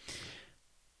know.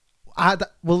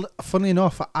 Well, funnily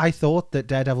enough, I thought that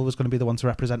Daredevil was going to be the one to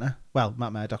represent her. Well,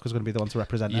 Matt Murdock was going to be the one to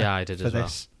represent her. Yeah, I did for as well.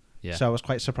 this. Yeah. So I was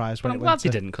quite surprised But when I'm it glad went he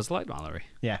to... didn't, because I liked Mallory.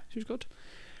 Yeah. She was good.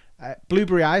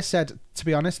 Blueberry Eyes said, to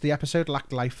be honest, the episode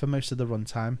lacked life for most of the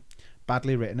runtime.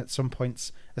 Badly written at some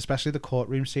points, especially the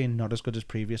courtroom scene, not as good as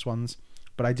previous ones.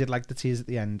 But I did like the tease at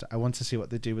the end. I want to see what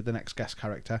they do with the next guest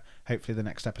character. Hopefully the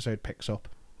next episode picks up.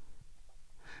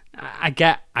 I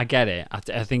get it.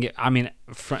 I think,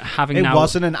 having It now...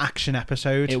 wasn't an action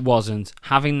episode. It wasn't.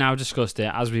 Having now discussed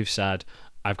it, as we've said,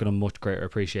 I've got a much greater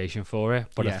appreciation for it,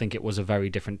 but I think it was a very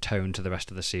different tone to the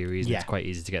rest of the series. And it's quite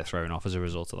easy to get thrown off as a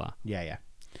result of that. Yeah.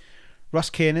 Ross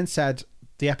Kiernan said,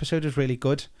 the episode was really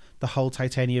good. The whole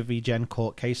Titania v Jen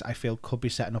court case, I feel, could be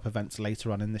setting up events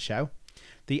later on in the show.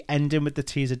 The ending with the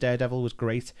teaser Daredevil was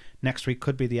great. Next week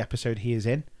could be the episode he is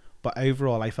in. But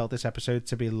overall, I felt this episode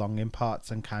to be long in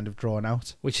parts and kind of drawn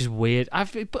out. Which is weird.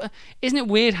 But isn't it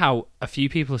weird how a few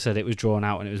people said it was drawn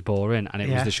out and it was boring and it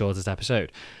was the shortest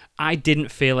episode? I didn't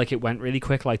feel like it went really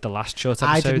quick like the last short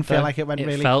episode. I didn't feel like it went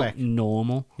really quick. It felt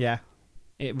normal. Yeah.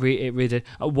 It really did.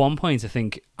 At one point,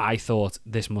 I thought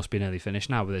this must be nearly finished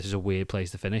now, but this is a weird place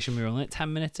to finish, and we were only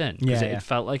 10 minutes in. Because it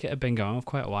felt like it had been going on for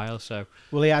quite a while. So,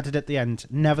 well, he added at the end,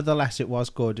 nevertheless, it was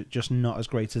good, just not as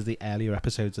great as the earlier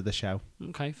episodes of the show.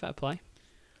 Okay, fair play.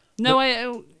 No,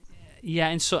 I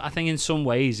think in some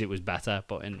ways it was better,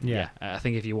 but I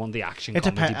think if you want the action,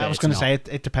 I was going to say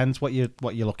it depends what you're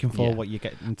looking for, what you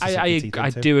get into. I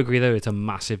do agree though; it's a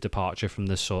massive departure from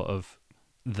the sort of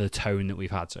the tone that we've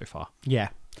had so far. Yeah,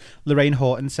 Lorraine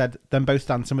Horton said them both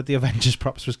dancing with the Avengers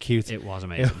props was cute. It was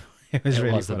amazing. It was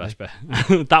really the funny. best bit.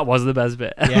 That was the best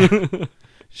bit. Yeah.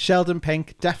 Sheldon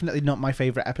Pink, definitely not my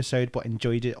favourite episode, but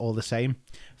enjoyed it all the same.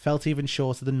 Felt even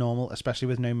shorter than normal, especially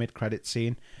with no mid-credit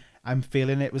scene. I'm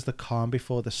feeling it was the calm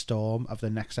before the storm of the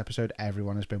next episode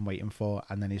everyone has been waiting for,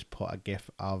 and then he's put a gif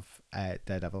of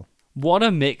Daredevil. What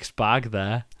a mixed bag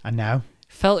there. I know.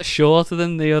 Felt shorter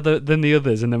than the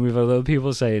others, and then we've had other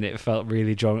people saying it felt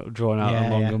really drawn out and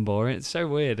long and boring. It's so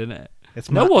weird, isn't it?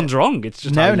 No one's wrong. It's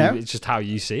just it's just how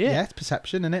you see it. Yeah, it's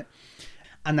perception, isn't it?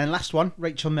 And then last one,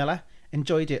 Rachel Miller.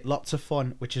 Enjoyed it, lots of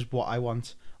fun, which is what I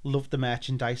want. Loved the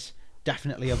merchandise.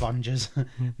 Definitely Avengers.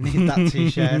 Need that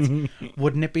t-shirt.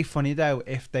 Wouldn't it be funny though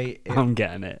if I'm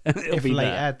getting it. If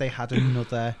later they had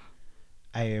another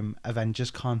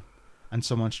Avengers con and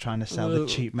someone's trying to sell the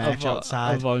cheap merch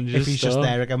outside. Avengers if he's stuff. just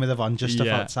there again with Avengers stuff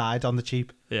outside on the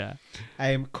cheap. Yeah.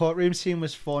 Courtroom scene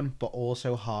was fun, but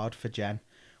also hard for Jen.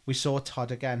 We saw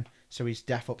Todd again, so he's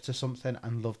deaf up to something,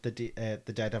 and loved the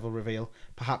Daredevil reveal.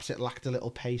 Perhaps it lacked a little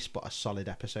pace, but a solid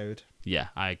episode. Yeah,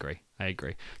 I agree.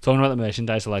 Talking about the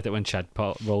merchandise, I liked it when Chad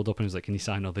rolled up and was like, "Can you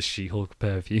sign all the She-Hulk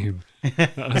perfume?"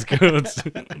 That was good.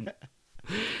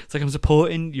 It's like, I'm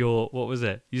supporting your, what was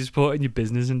it? You're supporting your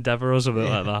business endeavor or something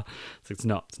like that. It's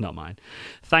not mine.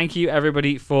 Thank you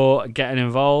everybody for getting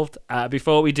involved.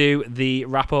 Before we do the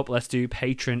wrap up, let's do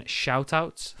patron shout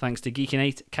outs. Thanks to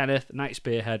Geekinate, Kenneth, Night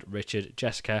Spearhead, Richard,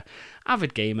 Jessica,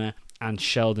 Avid Gamer, and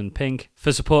Sheldon Pink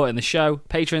for supporting the show.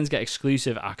 Patrons get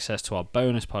exclusive access to our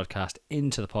bonus podcast,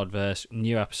 Into the Podverse,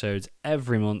 new episodes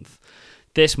every month.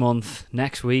 This month,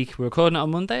 next week, we're recording it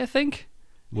on Monday, I think.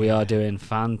 We are doing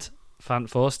Fant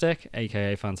Four Stick,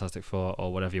 aka Fantastic Four,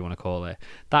 or whatever you want to call it.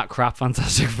 That crap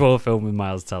Fantastic Four film with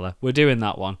Miles Teller. We're doing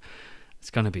that one.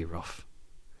 It's going to be rough.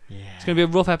 Yeah. It's going to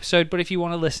be a rough episode, but if you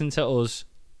want to listen to us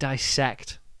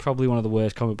dissect probably one of the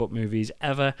worst comic book movies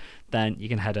ever, then you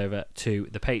can head over to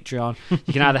the Patreon.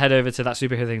 You can either head over to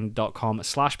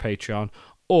thatsuperherothing.com/Patreon,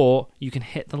 or you can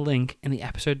hit the link in the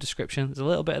episode description. There's a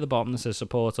little bit at the bottom that says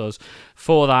support us.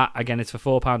 For that, again, it's for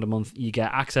 £4 a month. You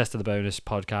get access to the bonus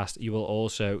podcast. You will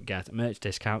also get merch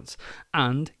discounts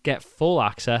and get full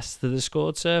access to the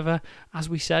Discord server. As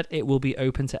we said, it will be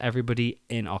open to everybody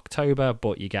in October,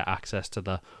 but you get access to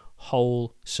the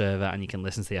whole server and you can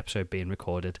listen to the episode being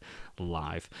recorded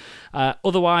live.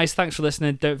 Otherwise, thanks for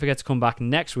listening. Don't forget to come back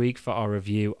next week for our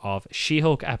review of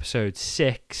She-Hulk episode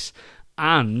 6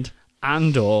 and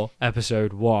Andor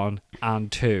episode 1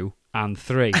 and 2 and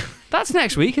 3. That's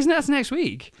next week, isn't it? That's next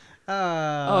week. It's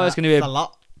going to be a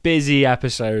lot. Busy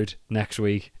episode next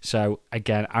week. So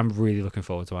again, I'm really looking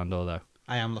forward to Andor though.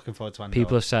 I am looking forward to Andor.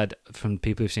 People have said, from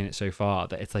people who've seen it so far,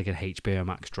 that it's like an HBO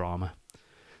Max drama.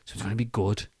 So it's going to be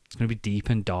good. It's going to be deep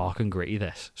and dark and gritty,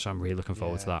 this. So I'm really looking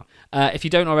forward to that. If you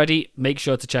don't already, make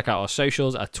sure to check out our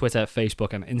socials at Twitter,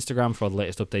 Facebook, and Instagram for the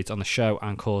latest updates on the show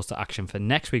and calls to action for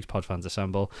next week's Podfans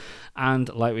Assemble.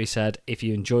 And like we said, if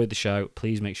you enjoyed the show,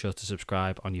 please make sure to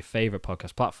subscribe on your favourite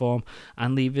podcast platform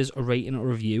and leave us a rating or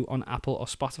review on Apple or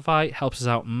Spotify. It helps us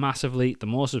out massively. The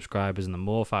more subscribers and the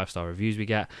more 5-star reviews we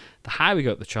get, the higher we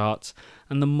go up the charts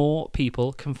and the more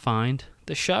people can find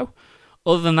the show.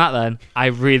 Other than that, then, I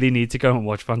really need to go and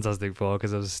watch Fantastic Four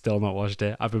because I've still not watched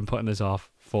it. I've been putting this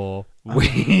off for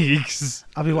weeks.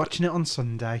 I'll be watching it on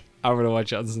Sunday. I'm going to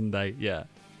watch it on Sunday, yeah.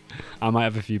 I might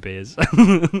have a few beers.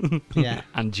 Yeah.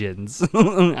 And gins.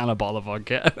 And a bottle of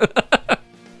vodka.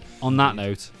 On that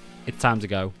note, it's time to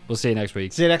go. We'll see you next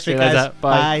week. See you next week, later. guys.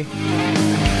 Bye. Bye.